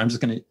pens anymore. I'm just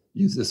going to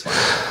use this one.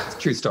 It's a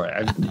true story.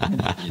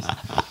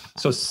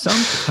 So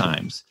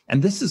sometimes,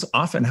 and this is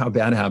often how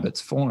bad habits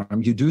form,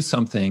 you do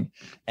something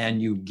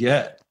and you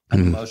get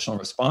an emotional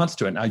response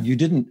to it. Now, you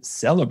didn't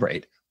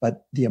celebrate,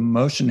 but the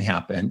emotion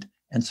happened.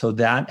 And so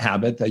that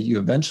habit that you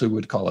eventually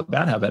would call a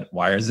bad habit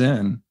wires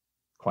in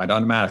quite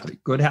automatically.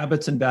 Good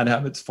habits and bad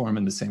habits form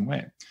in the same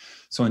way.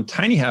 So in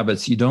Tiny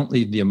Habits, you don't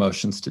leave the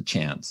emotions to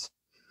chance.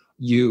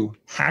 You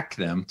hack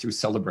them through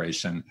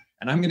celebration.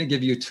 And I'm going to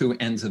give you two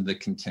ends of the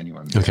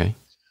continuum. Okay.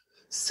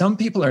 Some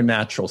people are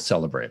natural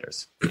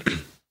celebrators.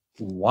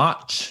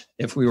 Watch,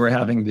 if we were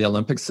having the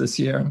Olympics this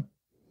year,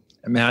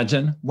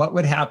 imagine what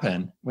would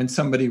happen when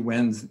somebody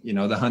wins, the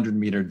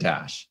 100-meter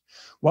dash.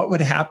 What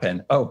would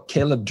happen? Oh,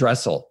 Caleb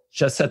Dressel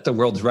just set the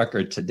world's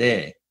record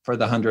today for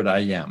the 100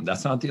 IM.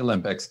 That's not the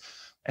Olympics.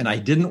 And I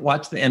didn't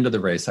watch the end of the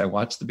race. I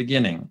watched the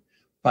beginning.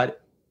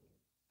 But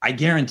I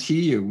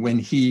guarantee you, when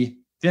he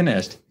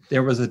finished,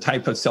 there was a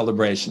type of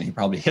celebration. He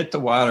probably hit the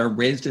water,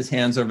 raised his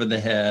hands over the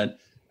head,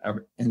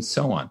 and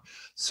so on.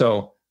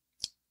 So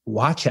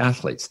watch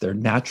athletes. They're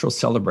natural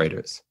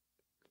celebrators.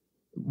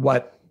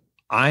 What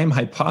I'm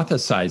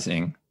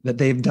hypothesizing that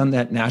they've done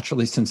that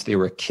naturally since they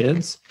were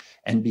kids.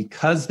 And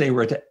because they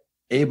were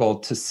able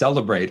to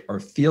celebrate or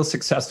feel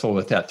successful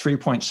with that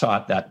 3-point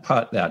shot, that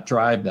putt, that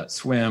drive, that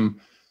swim,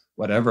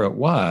 whatever it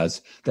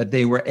was, that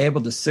they were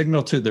able to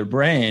signal to their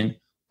brain,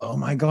 oh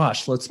my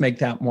gosh, let's make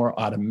that more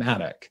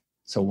automatic.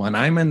 So when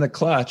I'm in the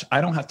clutch,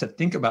 I don't have to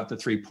think about the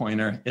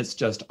 3-pointer. It's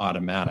just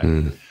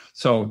automatic.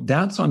 So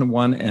that's on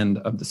one end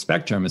of the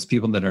spectrum is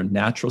people that are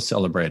natural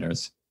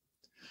celebrators.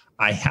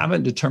 I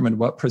haven't determined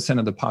what percent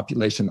of the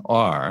population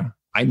are.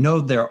 I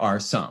know there are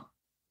some.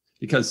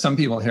 Because some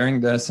people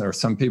hearing this, or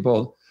some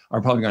people are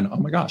probably going, oh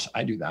my gosh,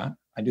 I do that.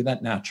 I do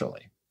that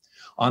naturally.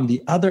 On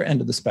the other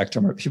end of the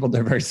spectrum are people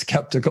that are very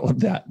skeptical of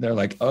that. They're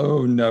like,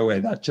 oh, no way.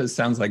 That just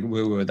sounds like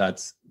woo-woo.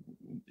 That's,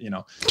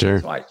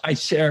 Sure. So I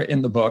share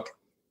in the book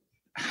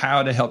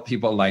how to help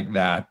people like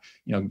that,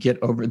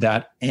 get over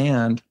that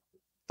and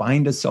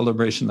find a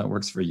celebration that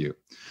works for you.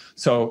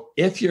 So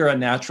if you're a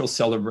natural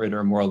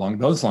celebrator more along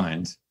those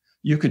lines,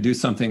 you could do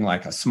something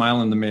like a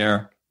smile in the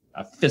mirror,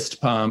 a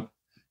fist pump.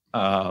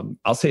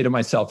 I'll say to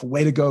myself,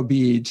 way to go,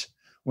 Beach.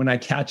 When I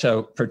catch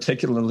a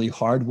particularly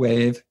hard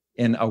wave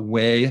in a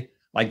way,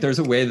 like there's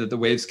a way that the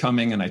wave's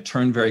coming and I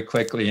turn very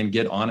quickly and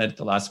get on it at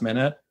the last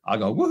minute, I'll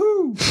go,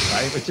 woohoo,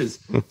 right? Which is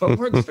what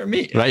works for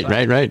me.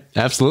 Right.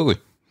 Absolutely.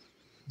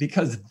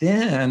 Because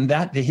then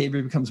that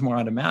behavior becomes more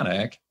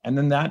automatic. And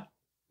then that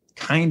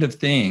kind of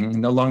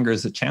thing no longer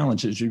is a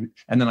challenge.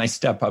 And then I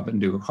step up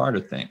and do harder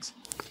things.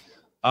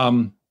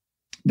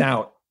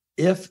 Now,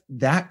 if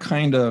that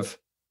kind of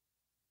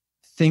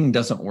thing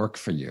doesn't work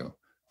for you,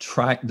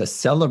 try the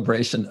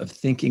celebration of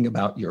thinking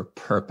about your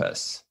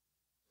purpose.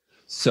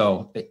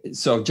 So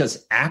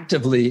just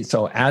actively,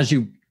 so as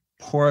you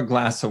pour a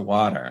glass of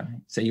water,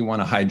 say you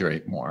want to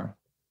hydrate more,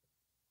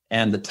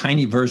 and the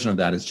tiny version of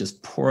that is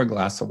just pour a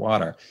glass of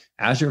water.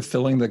 As you're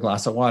filling the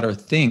glass of water,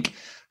 think,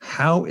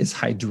 how is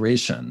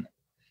hydration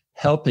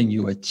helping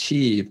you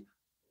achieve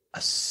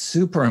a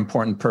super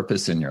important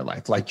purpose in your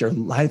life, like your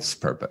life's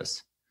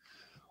purpose?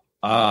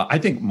 I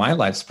think my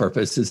life's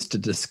purpose is to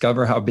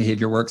discover how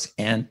behavior works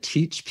and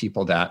teach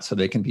people that so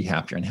they can be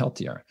happier and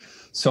healthier.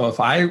 So if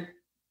I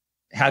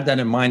had that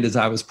in mind as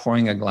I was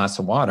pouring a glass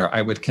of water,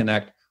 I would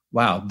connect,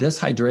 wow, this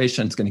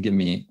hydration is going to give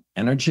me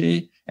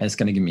energy and it's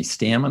going to give me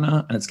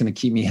stamina and it's going to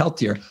keep me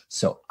healthier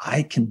so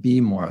I can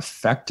be more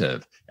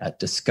effective at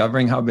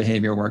discovering how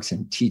behavior works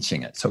and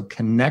teaching it. So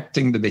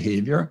connecting the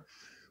behavior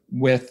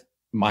with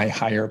my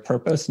higher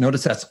purpose.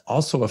 Notice that's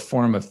also a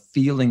form of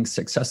feeling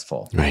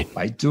successful. Right.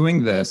 By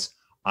doing this,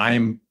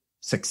 I'm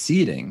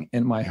succeeding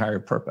in my higher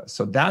purpose.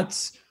 So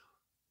that's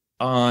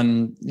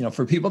on,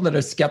 for people that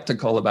are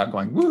skeptical about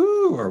going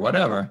woohoo or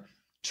whatever,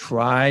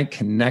 try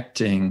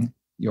connecting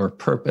your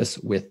purpose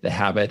with the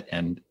habit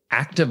and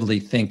actively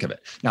think of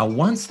it. Now,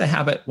 once the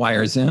habit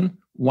wires in,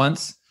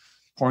 once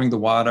pouring the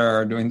water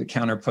or doing the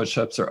counter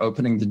push-ups or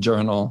opening the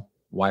journal,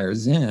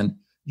 wires in,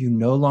 you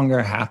no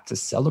longer have to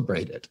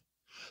celebrate it.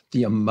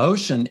 The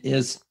emotion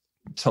is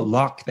to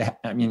lock that.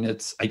 I mean,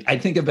 I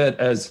think of it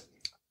as,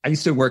 I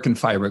used to work in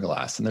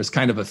fiberglass, and there's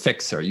kind of a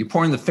fixer. You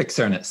pour in the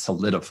fixer and it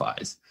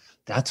solidifies.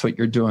 That's what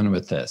you're doing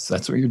with this.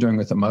 That's what you're doing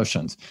with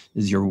emotions,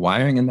 is you're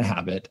wiring in the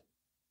habit.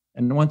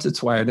 And once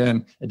it's wired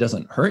in, it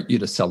doesn't hurt you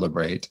to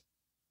celebrate,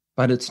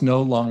 but it's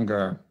no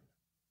longer,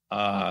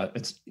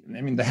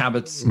 the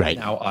habit's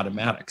now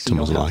automatic. So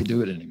you don't have to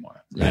do it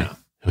anymore. Yeah.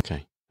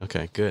 Right.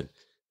 Okay. Good.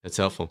 That's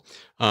helpful.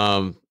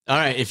 All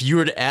right. If you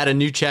were to add a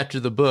new chapter to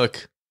the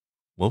book,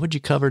 what would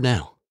you cover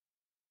now?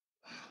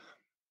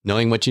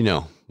 Knowing what you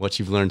know, what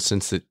you've learned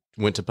since it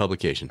went to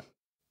publication.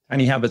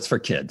 Tiny habits for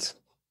kids.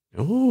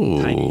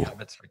 Ooh. Tiny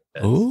habits for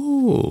kids.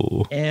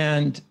 Ooh.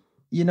 And,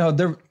 and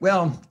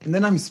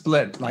then I'm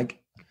split.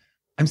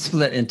 I'm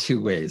split in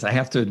two ways, I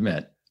have to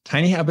admit.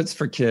 Tiny habits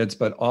for kids,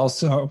 but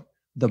also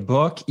the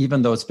book,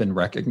 even though it's been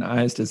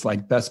recognized as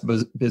like best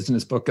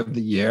business book of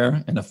the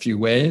year in a few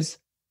ways,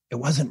 it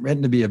wasn't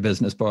written to be a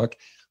business book.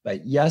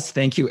 But yes,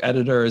 thank you,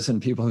 editors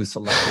and people who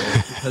selected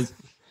it, because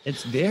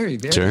it's very,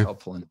 very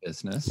helpful in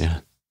business. Yeah.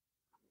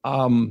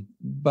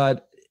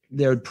 But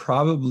there'd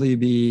probably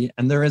be,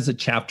 and there is a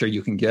chapter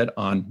you can get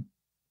on,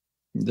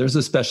 there's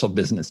a special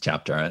business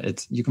chapter.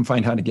 You can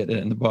find how to get it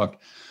in the book.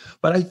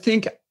 But I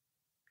think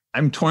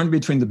I'm torn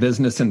between the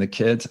business and the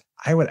kids.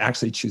 I would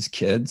actually choose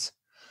kids,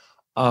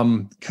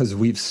 because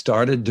we've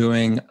started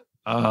doing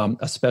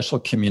a special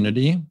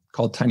community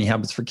called Tiny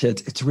Habits for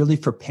Kids. It's really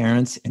for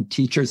parents and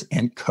teachers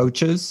and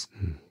coaches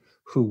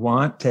who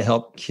want to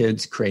help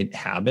kids create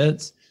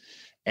habits.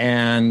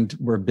 And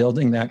we're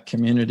building that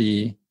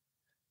community,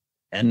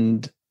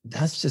 and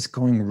that's just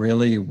going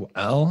really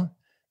well.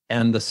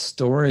 And the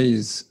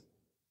stories,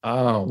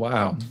 oh,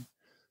 wow.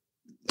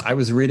 I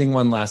was reading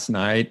one last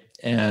night,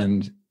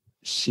 and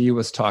she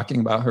was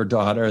talking about her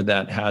daughter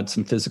that had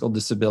some physical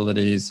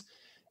disabilities,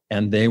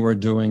 and they were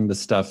doing the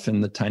stuff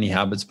in the Tiny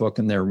Habits book,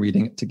 and they're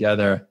reading it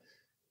together.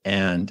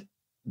 And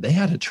they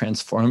had a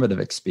transformative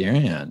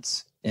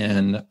experience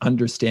in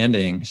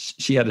understanding.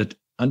 She had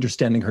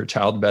understanding her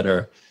child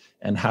better,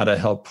 and how to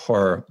help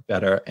her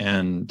better,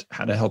 and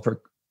how to help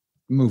her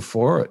move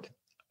forward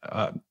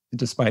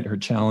despite her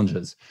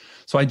challenges.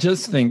 So I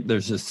just think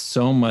there's just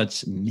so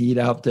much need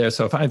out there.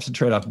 So if I have to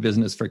trade off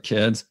business for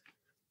kids,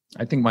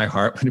 I think my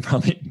heart would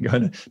probably go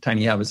to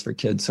Tiny Habits for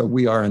Kids. So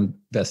we are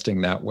investing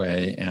that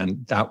way.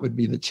 And that would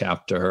be the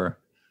chapter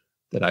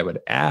that I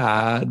would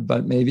add,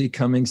 but maybe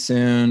coming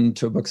soon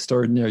to a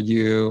bookstore near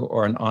you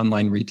or an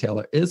online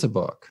retailer is a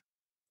book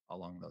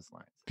along those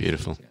lines.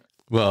 Beautiful.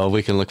 Well,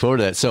 we can look forward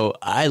to that. So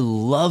I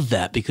love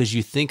that, because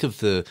you think of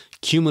the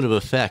cumulative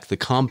effect, the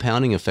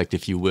compounding effect,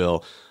 if you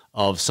will,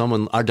 of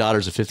someone. Our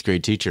daughter's a 5th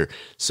grade teacher.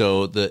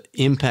 So the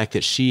impact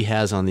that she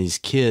has on these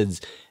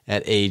kids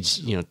at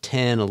age,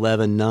 10,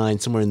 11, 9,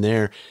 somewhere in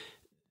there,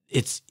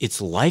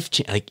 it's life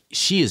change. Like,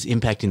 she is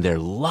impacting their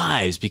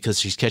lives because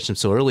she's catching them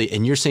so early.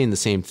 And you're saying the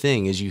same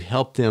thing, as you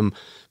help them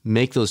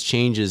make those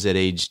changes at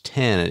age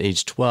 10, at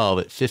age 12,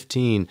 at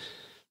 15.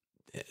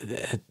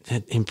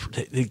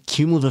 The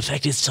cumulative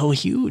effect is so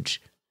huge.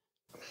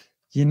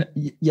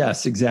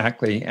 Yes,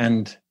 exactly.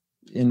 And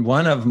in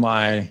one of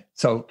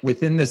so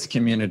within this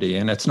community,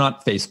 and it's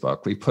not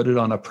Facebook, we put it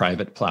on a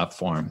private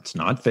platform. It's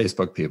not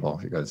Facebook,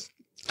 people, because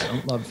I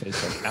don't love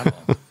Facebook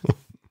at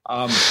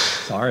all.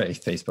 Sorry,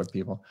 Facebook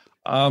people.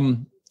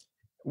 So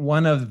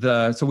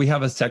we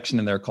have a section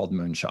in there called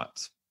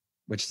Moonshots,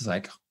 which is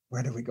like,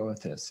 where do we go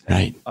with this?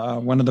 Right.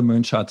 One of the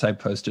moonshots I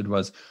posted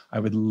was,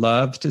 I would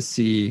love to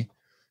see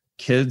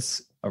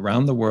kids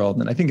around the world,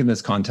 and I think in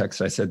this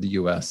context, I said the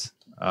US.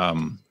 I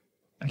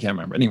can't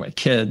remember. Anyway,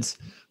 kids,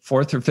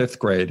 4th or 5th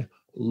grade,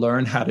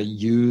 learn how to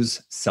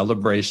use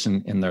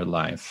celebration in their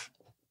life.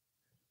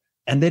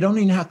 And they don't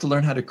even have to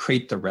learn how to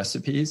create the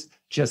recipes.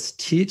 Just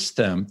teach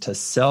them to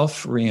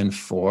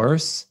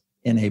self-reinforce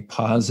in a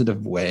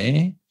positive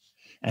way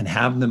and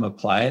have them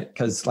apply it.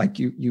 Because like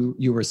you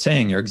were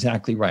saying, you're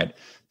exactly right.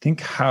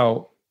 Think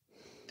of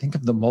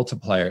the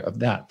multiplier of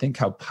that. Think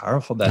how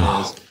powerful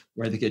that is,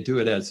 where they could do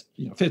it as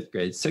 5th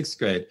grade, 6th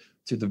grade,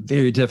 through the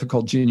very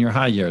difficult junior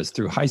high years,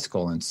 through high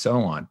school, and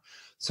so on.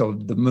 So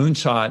the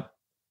moonshot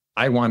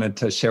I wanted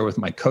to share with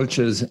my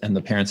coaches and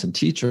the parents and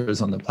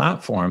teachers on the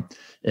platform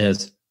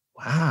is,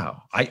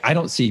 wow, I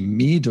don't see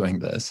me doing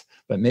this,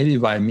 but maybe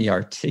by me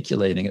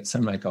articulating it,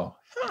 someone might go,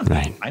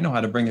 right, I know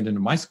how to bring it into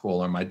my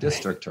school or my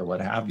district or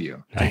what have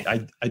you.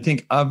 Right. I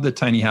think of the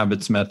Tiny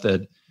Habits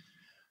method,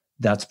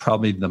 that's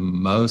probably the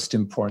most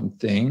important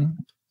thing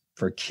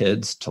for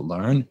kids to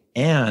learn.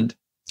 And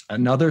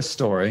another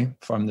story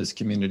from this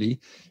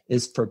community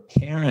is for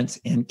parents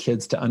and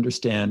kids to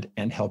understand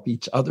and help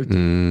each other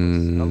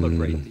to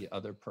celebrate the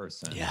other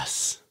person.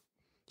 Yes.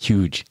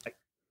 Huge.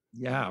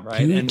 Yeah,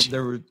 right. Huge.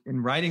 And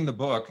in writing the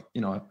book,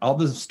 all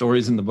the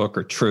stories in the book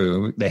are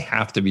true. They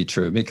have to be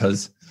true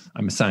because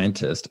I'm a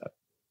scientist.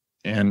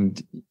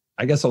 And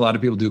I guess a lot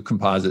of people do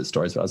composite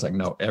stories, but I was like,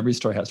 no, every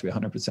story has to be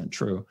 100%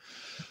 true.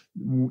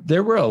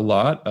 There were a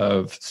lot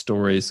of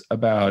stories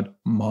about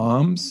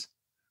moms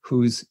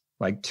whose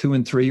like 2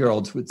 and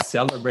 3-year-olds would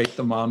celebrate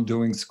the mom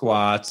doing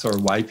squats or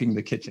wiping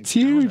the kitchen It's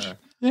counter. huge.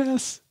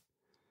 Yes.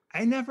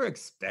 I never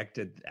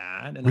expected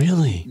that. And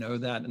Really? I didn't know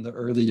that in the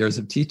early years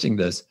of teaching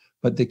this,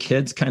 but the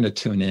kids kind of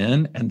tune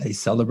in and they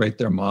celebrate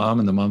their mom,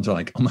 and the moms are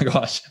like, oh my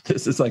gosh,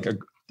 this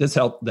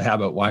helped the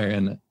habit wire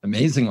in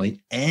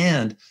amazingly.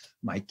 And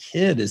my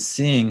kid is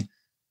seeing,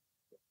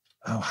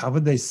 how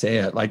would they say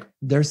it? Like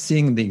they're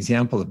seeing the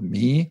example of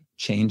me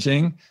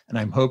changing. And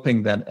I'm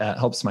hoping that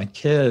helps my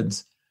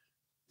kids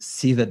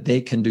see that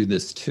they can do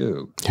this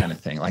too, kind of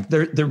thing. Like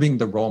they're being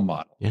the role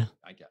model,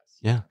 I guess.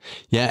 Yeah.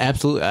 Yeah,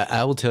 absolutely.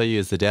 I will tell you,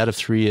 as the dad of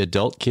 3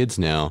 adult kids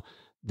now,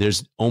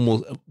 there's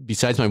almost,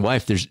 besides my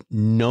wife, there's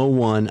no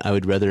one I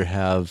would rather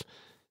have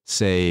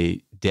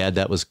say, Dad,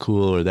 that was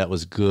cool, or that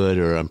was good,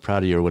 or I'm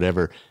proud of you, or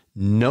whatever.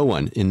 No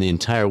one in the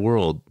entire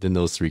world than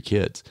those 3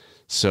 kids.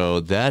 So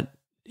that,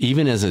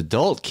 even as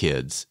adult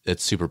kids,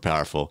 it's super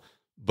powerful.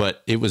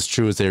 But it was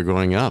true as they were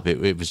growing up.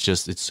 It was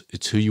just,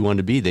 it's who you want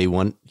to be. You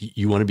want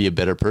to be a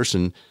better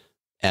person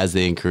as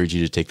they encourage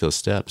you to take those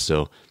steps.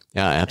 So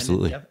yeah,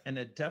 absolutely. And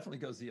it definitely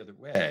goes the other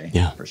way.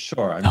 Yeah, for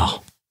sure. I mean,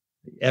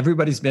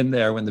 everybody's been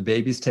there when the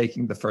baby's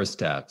taking the first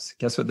steps.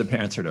 Guess what the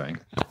parents are doing?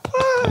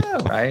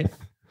 Right?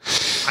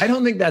 I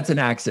don't think that's an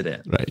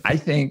accident. Right. I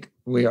think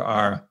we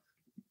are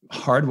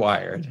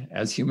hardwired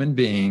as human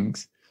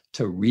beings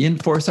to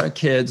reinforce our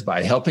kids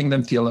by helping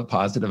them feel a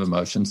positive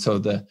emotion. So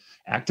the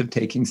act of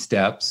taking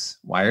steps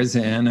wires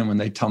in, and when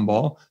they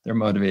tumble, they're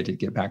motivated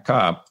to get back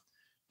up.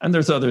 And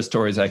there's other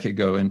stories I could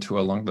go into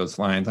along those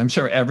lines. I'm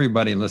sure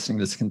everybody listening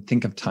to this can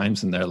think of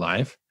times in their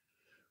life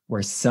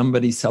where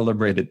somebody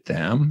celebrated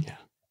them,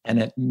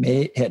 and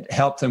it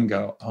helped them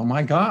go, oh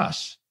my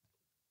gosh,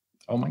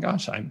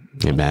 I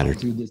mattered.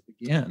 do this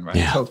again, right?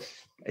 Yeah. So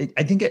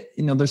I think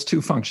there's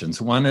 2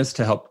 functions. One is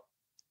to help,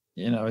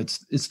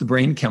 it's the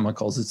brain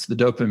chemicals, it's the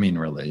dopamine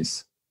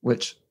release,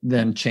 which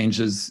then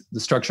changes the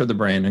structure of the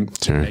brain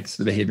and makes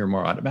the behavior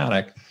more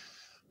automatic.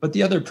 But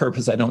the other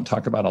purpose I don't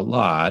talk about a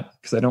lot,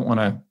 because I don't want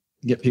to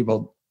get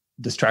people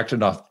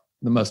distracted off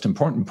the most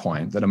important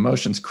point, that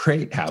emotions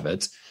create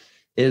habits,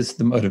 is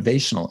the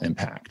motivational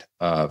impact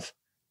of,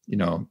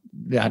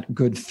 that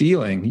good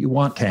feeling. You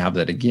want to have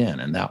that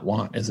again. And that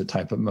want is a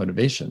type of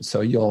motivation.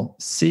 So you'll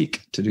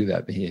seek to do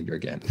that behavior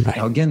again. Right.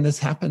 Now, again, this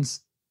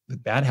happens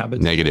with bad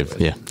habits. Negative.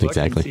 Yeah,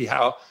 exactly. See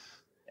how,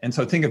 and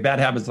so think of bad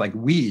habits like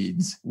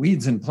weeds.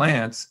 Weeds and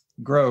plants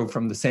grow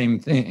from the same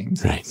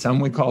things. Right. Some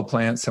we call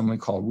plants, some we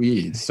call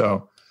weeds.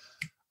 So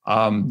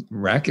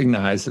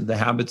recognize that the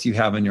habits you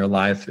have in your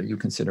life that you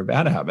consider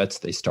bad habits,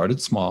 they started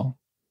small,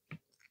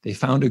 they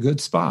found a good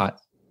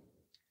spot,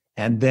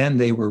 and then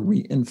they were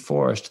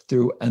reinforced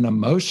through an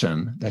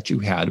emotion that you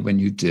had when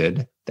you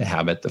did the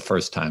habit the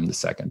first time, the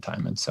second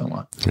time, and so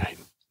on. Right.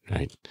 All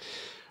right.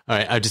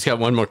 I've just got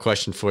one more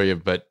question for you,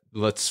 but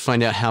let's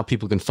find out how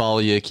people can follow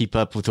you, keep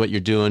up with what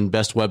you're doing,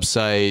 best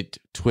website,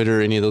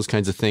 Twitter, any of those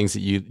kinds of things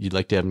that you'd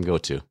like to have them go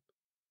to.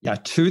 Yeah,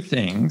 2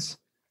 things.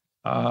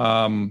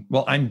 I'm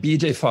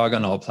BJ Fogg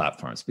on all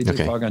platforms.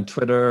 BJ Fogg on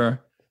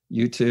Twitter,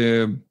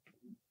 YouTube,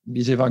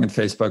 BJ Fogg on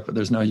Facebook, but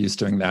there's no use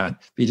doing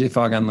that. BJ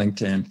Fogg on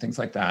LinkedIn, things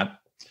like that.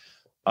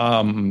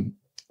 And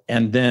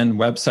then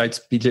websites,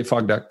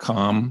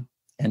 bjfogg.com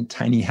and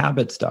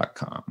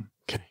tinyhabits.com.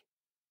 Okay.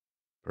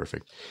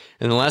 Perfect.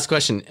 And the last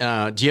question,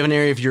 do you have an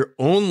area of your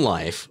own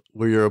life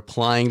where you're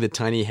applying the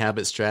tiny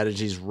habit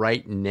strategies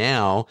right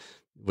now,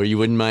 where you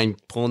wouldn't mind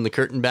pulling the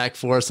curtain back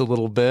for us a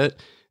little bit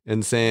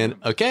and saying,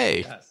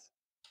 okay. Yes.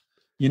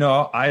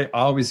 I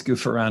always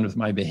goof around with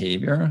my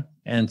behavior.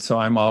 And so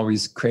I'm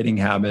always creating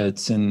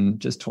habits and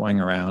just toying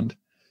around.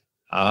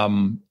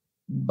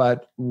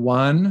 But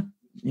one,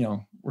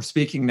 we're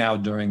speaking now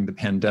during the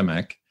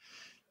pandemic.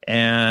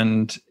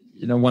 And,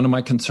 one of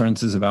my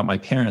concerns is about my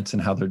parents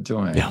and how they're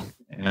doing. Yeah.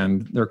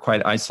 And they're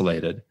quite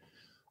isolated.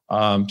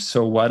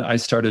 So what I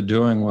started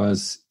doing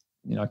was,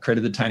 I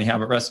created the tiny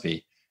habit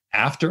recipe.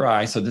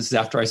 So this is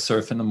after I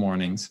surf in the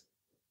mornings,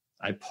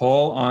 I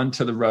pull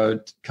onto the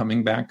road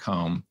coming back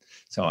home.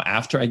 So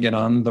after I get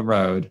on the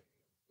road,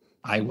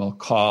 I will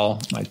call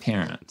my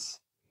parents.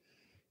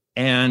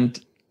 And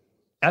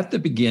at the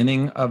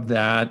beginning of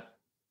that,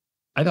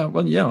 I thought,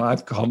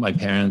 I've called my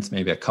parents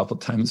maybe a couple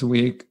times a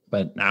week,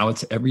 but now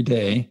it's every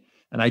day.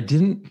 And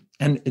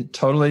and it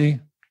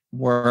totally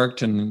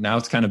worked. And now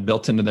it's kind of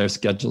built into their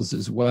schedules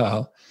as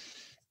well.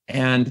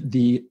 And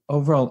the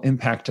overall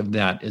impact of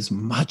that is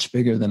much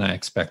bigger than I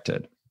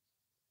expected,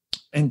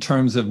 in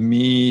terms of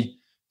me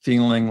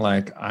feeling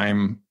like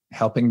I'm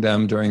helping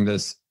them during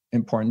this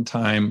important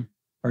time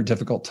or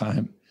difficult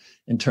time,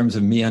 in terms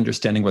of me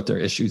understanding what their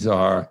issues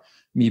are,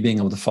 me being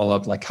able to follow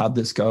up, like, how'd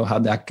this go?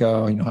 How'd that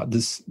go?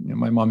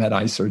 My mom had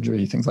eye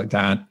surgery, things like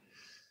that.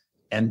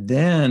 And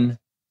then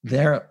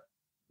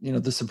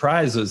the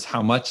surprise was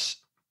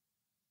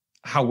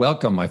how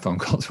welcome my phone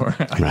calls were.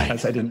 I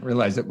guess I didn't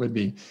realize it would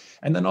be.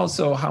 And then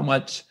also how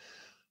much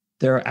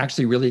they're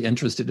actually really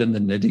interested in the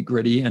nitty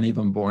gritty and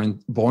even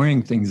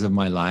boring things of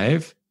my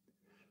life.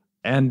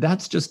 And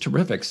that's just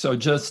terrific. So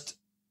just,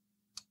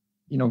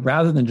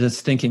 rather than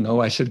just thinking,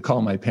 I should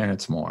call my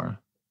parents more,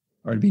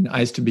 or it'd be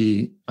nice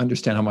to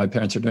understand how my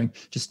parents are doing.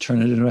 Just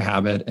turn it into a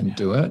habit and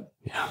do it.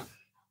 Yeah.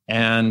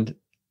 And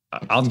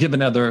I'll give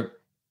another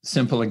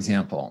simple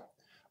example.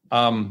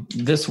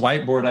 This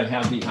whiteboard I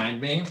have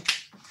behind me,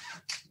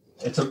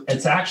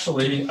 it's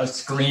actually a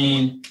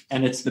screen,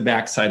 and it's the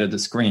back side of the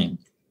screen.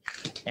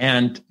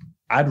 And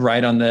I'd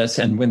write on this,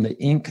 and when the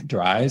ink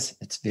dries,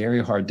 it's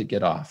very hard to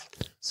get off.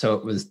 So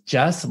it was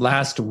just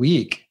last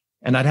week,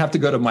 and I'd have to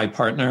go to my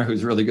partner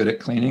who's really good at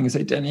cleaning and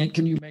say, Denny,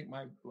 can you make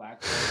my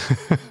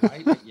blackboard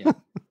white again?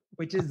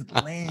 Which is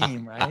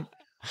lame, right?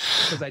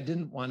 Because I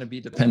didn't want to be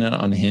dependent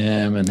on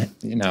him. And,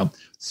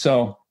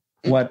 so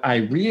what I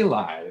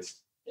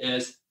realized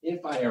is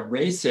if I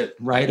erase it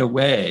right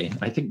away,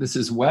 I think this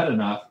is wet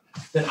enough,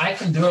 then I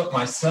can do it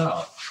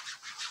myself.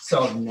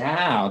 So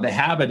now the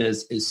habit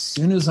is, as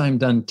soon as I'm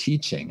done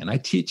teaching, and I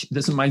teach,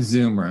 this is my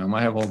Zoom room.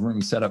 I have a whole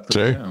room set up for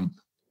Zoom.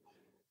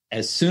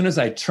 As soon as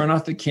I turn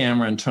off the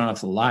camera and turn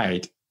off the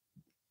light,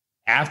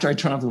 after I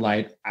turn off the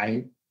light,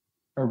 I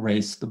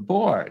erase the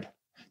board.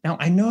 Now,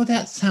 I know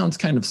that sounds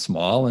kind of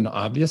small and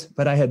obvious,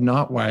 but I had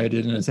not wired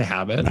it in as a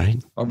habit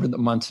over the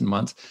months and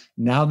months.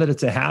 Now that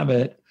it's a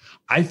habit,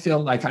 I feel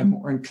like I'm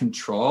more in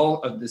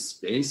control of the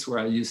space where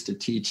I used to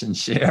teach and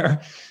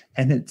share.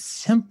 And it's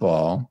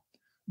simple,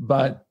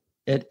 but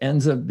it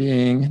ends up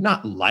being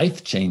not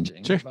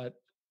life-changing, but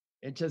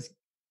it just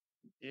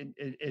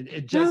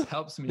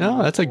helps me.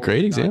 No, that's a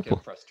great example.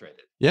 Get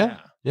frustrated. Yeah.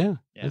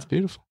 That's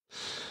beautiful.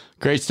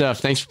 Great stuff.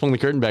 Thanks for pulling the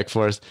curtain back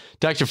for us.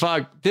 Dr.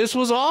 Fogg, this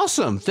was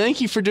awesome.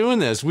 Thank you for doing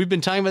this. We've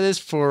been talking about this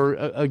for,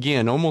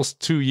 again, almost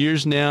 2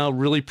 years now.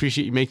 Really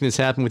appreciate you making this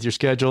happen with your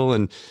schedule,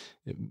 and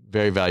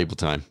very valuable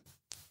time.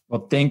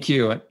 Well, thank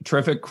you.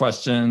 Terrific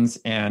questions.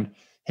 And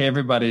hey,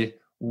 everybody,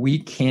 we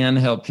can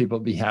help people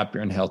be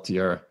happier and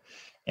healthier.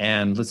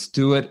 And let's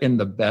do it in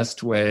the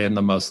best way, in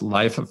the most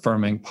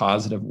life-affirming,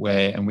 positive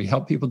way. And we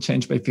help people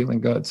change by feeling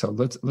good. So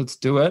let's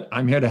do it.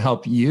 I'm here to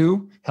help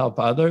you, help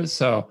others.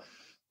 So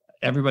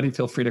everybody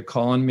feel free to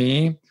call on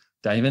me,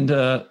 dive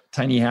into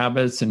tiny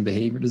habits and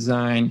behavior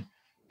design,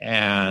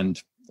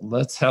 and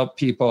let's help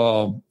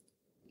people,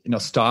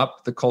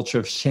 stop the culture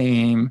of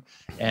shame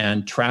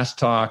and trash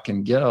talk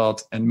and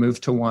guilt and move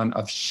to one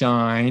of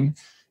shine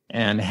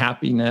and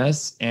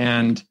happiness.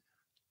 And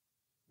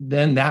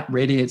then that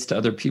radiates to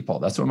other people.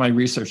 That's what my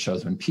research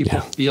shows. When people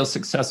feel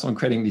successful in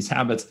creating these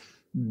habits,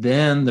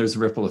 then there's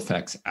ripple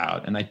effects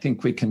out. And I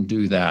think we can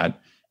do that.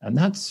 And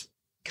that's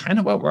kind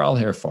of what we're all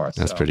here for.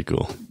 That's pretty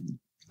cool.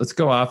 Let's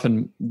go off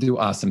and do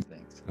awesome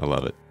things. I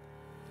love it.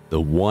 The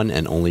one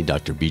and only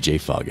Dr.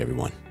 BJ Fogg,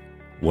 everyone.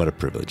 What a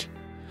privilege.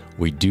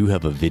 We do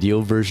have a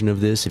video version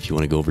of this if you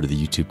want to go over to the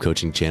YouTube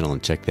coaching channel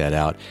and check that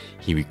out.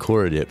 He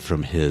recorded it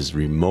from his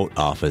remote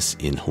office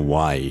in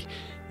Hawaii,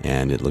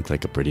 and it looked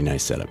like a pretty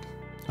nice setup.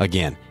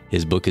 Again,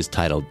 his book is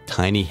titled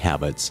Tiny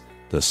Habits,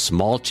 The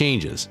Small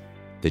Changes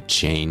That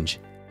Change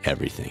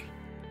Everything.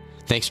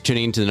 Thanks for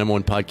tuning into the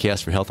 #1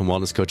 podcast for health and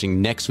wellness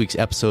coaching. Next week's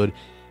episode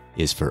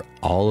is for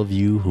all of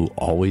you who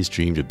always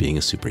dreamed of being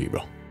a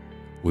superhero.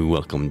 We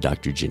welcome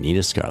Dr.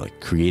 Janita Scarlett,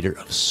 creator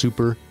of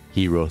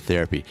Superhero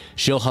Therapy.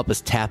 She'll help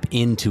us tap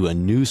into a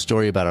new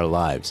story about our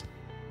lives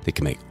that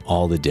can make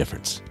all the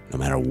difference, no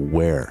matter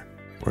where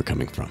we're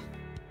coming from.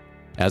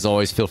 As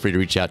always, feel free to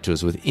reach out to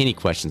us with any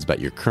questions about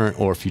your current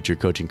or future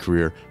coaching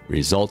career.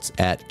 Results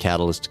at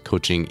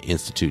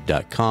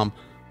catalystcoachinginstitute.com,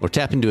 or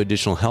tap into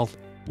additional health,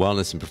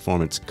 wellness, and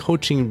performance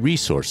coaching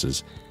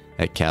resources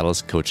at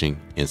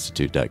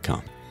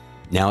catalystcoachinginstitute.com.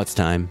 Now it's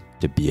time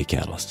to be a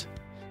catalyst,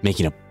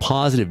 making a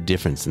positive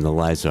difference in the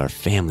lives of our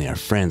family, our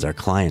friends, our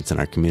clients,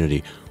 and our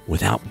community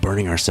without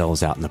burning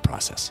ourselves out in the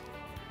process.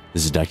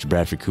 This is Dr.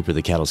 Bradford Cooper,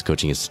 the Catalyst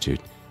Coaching Institute.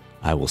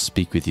 I will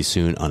speak with you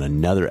soon on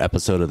another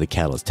episode of the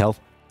Catalyst Health,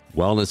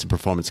 Wellness, and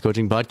Performance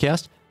Coaching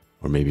Podcast,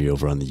 or maybe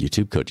over on the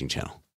YouTube coaching channel.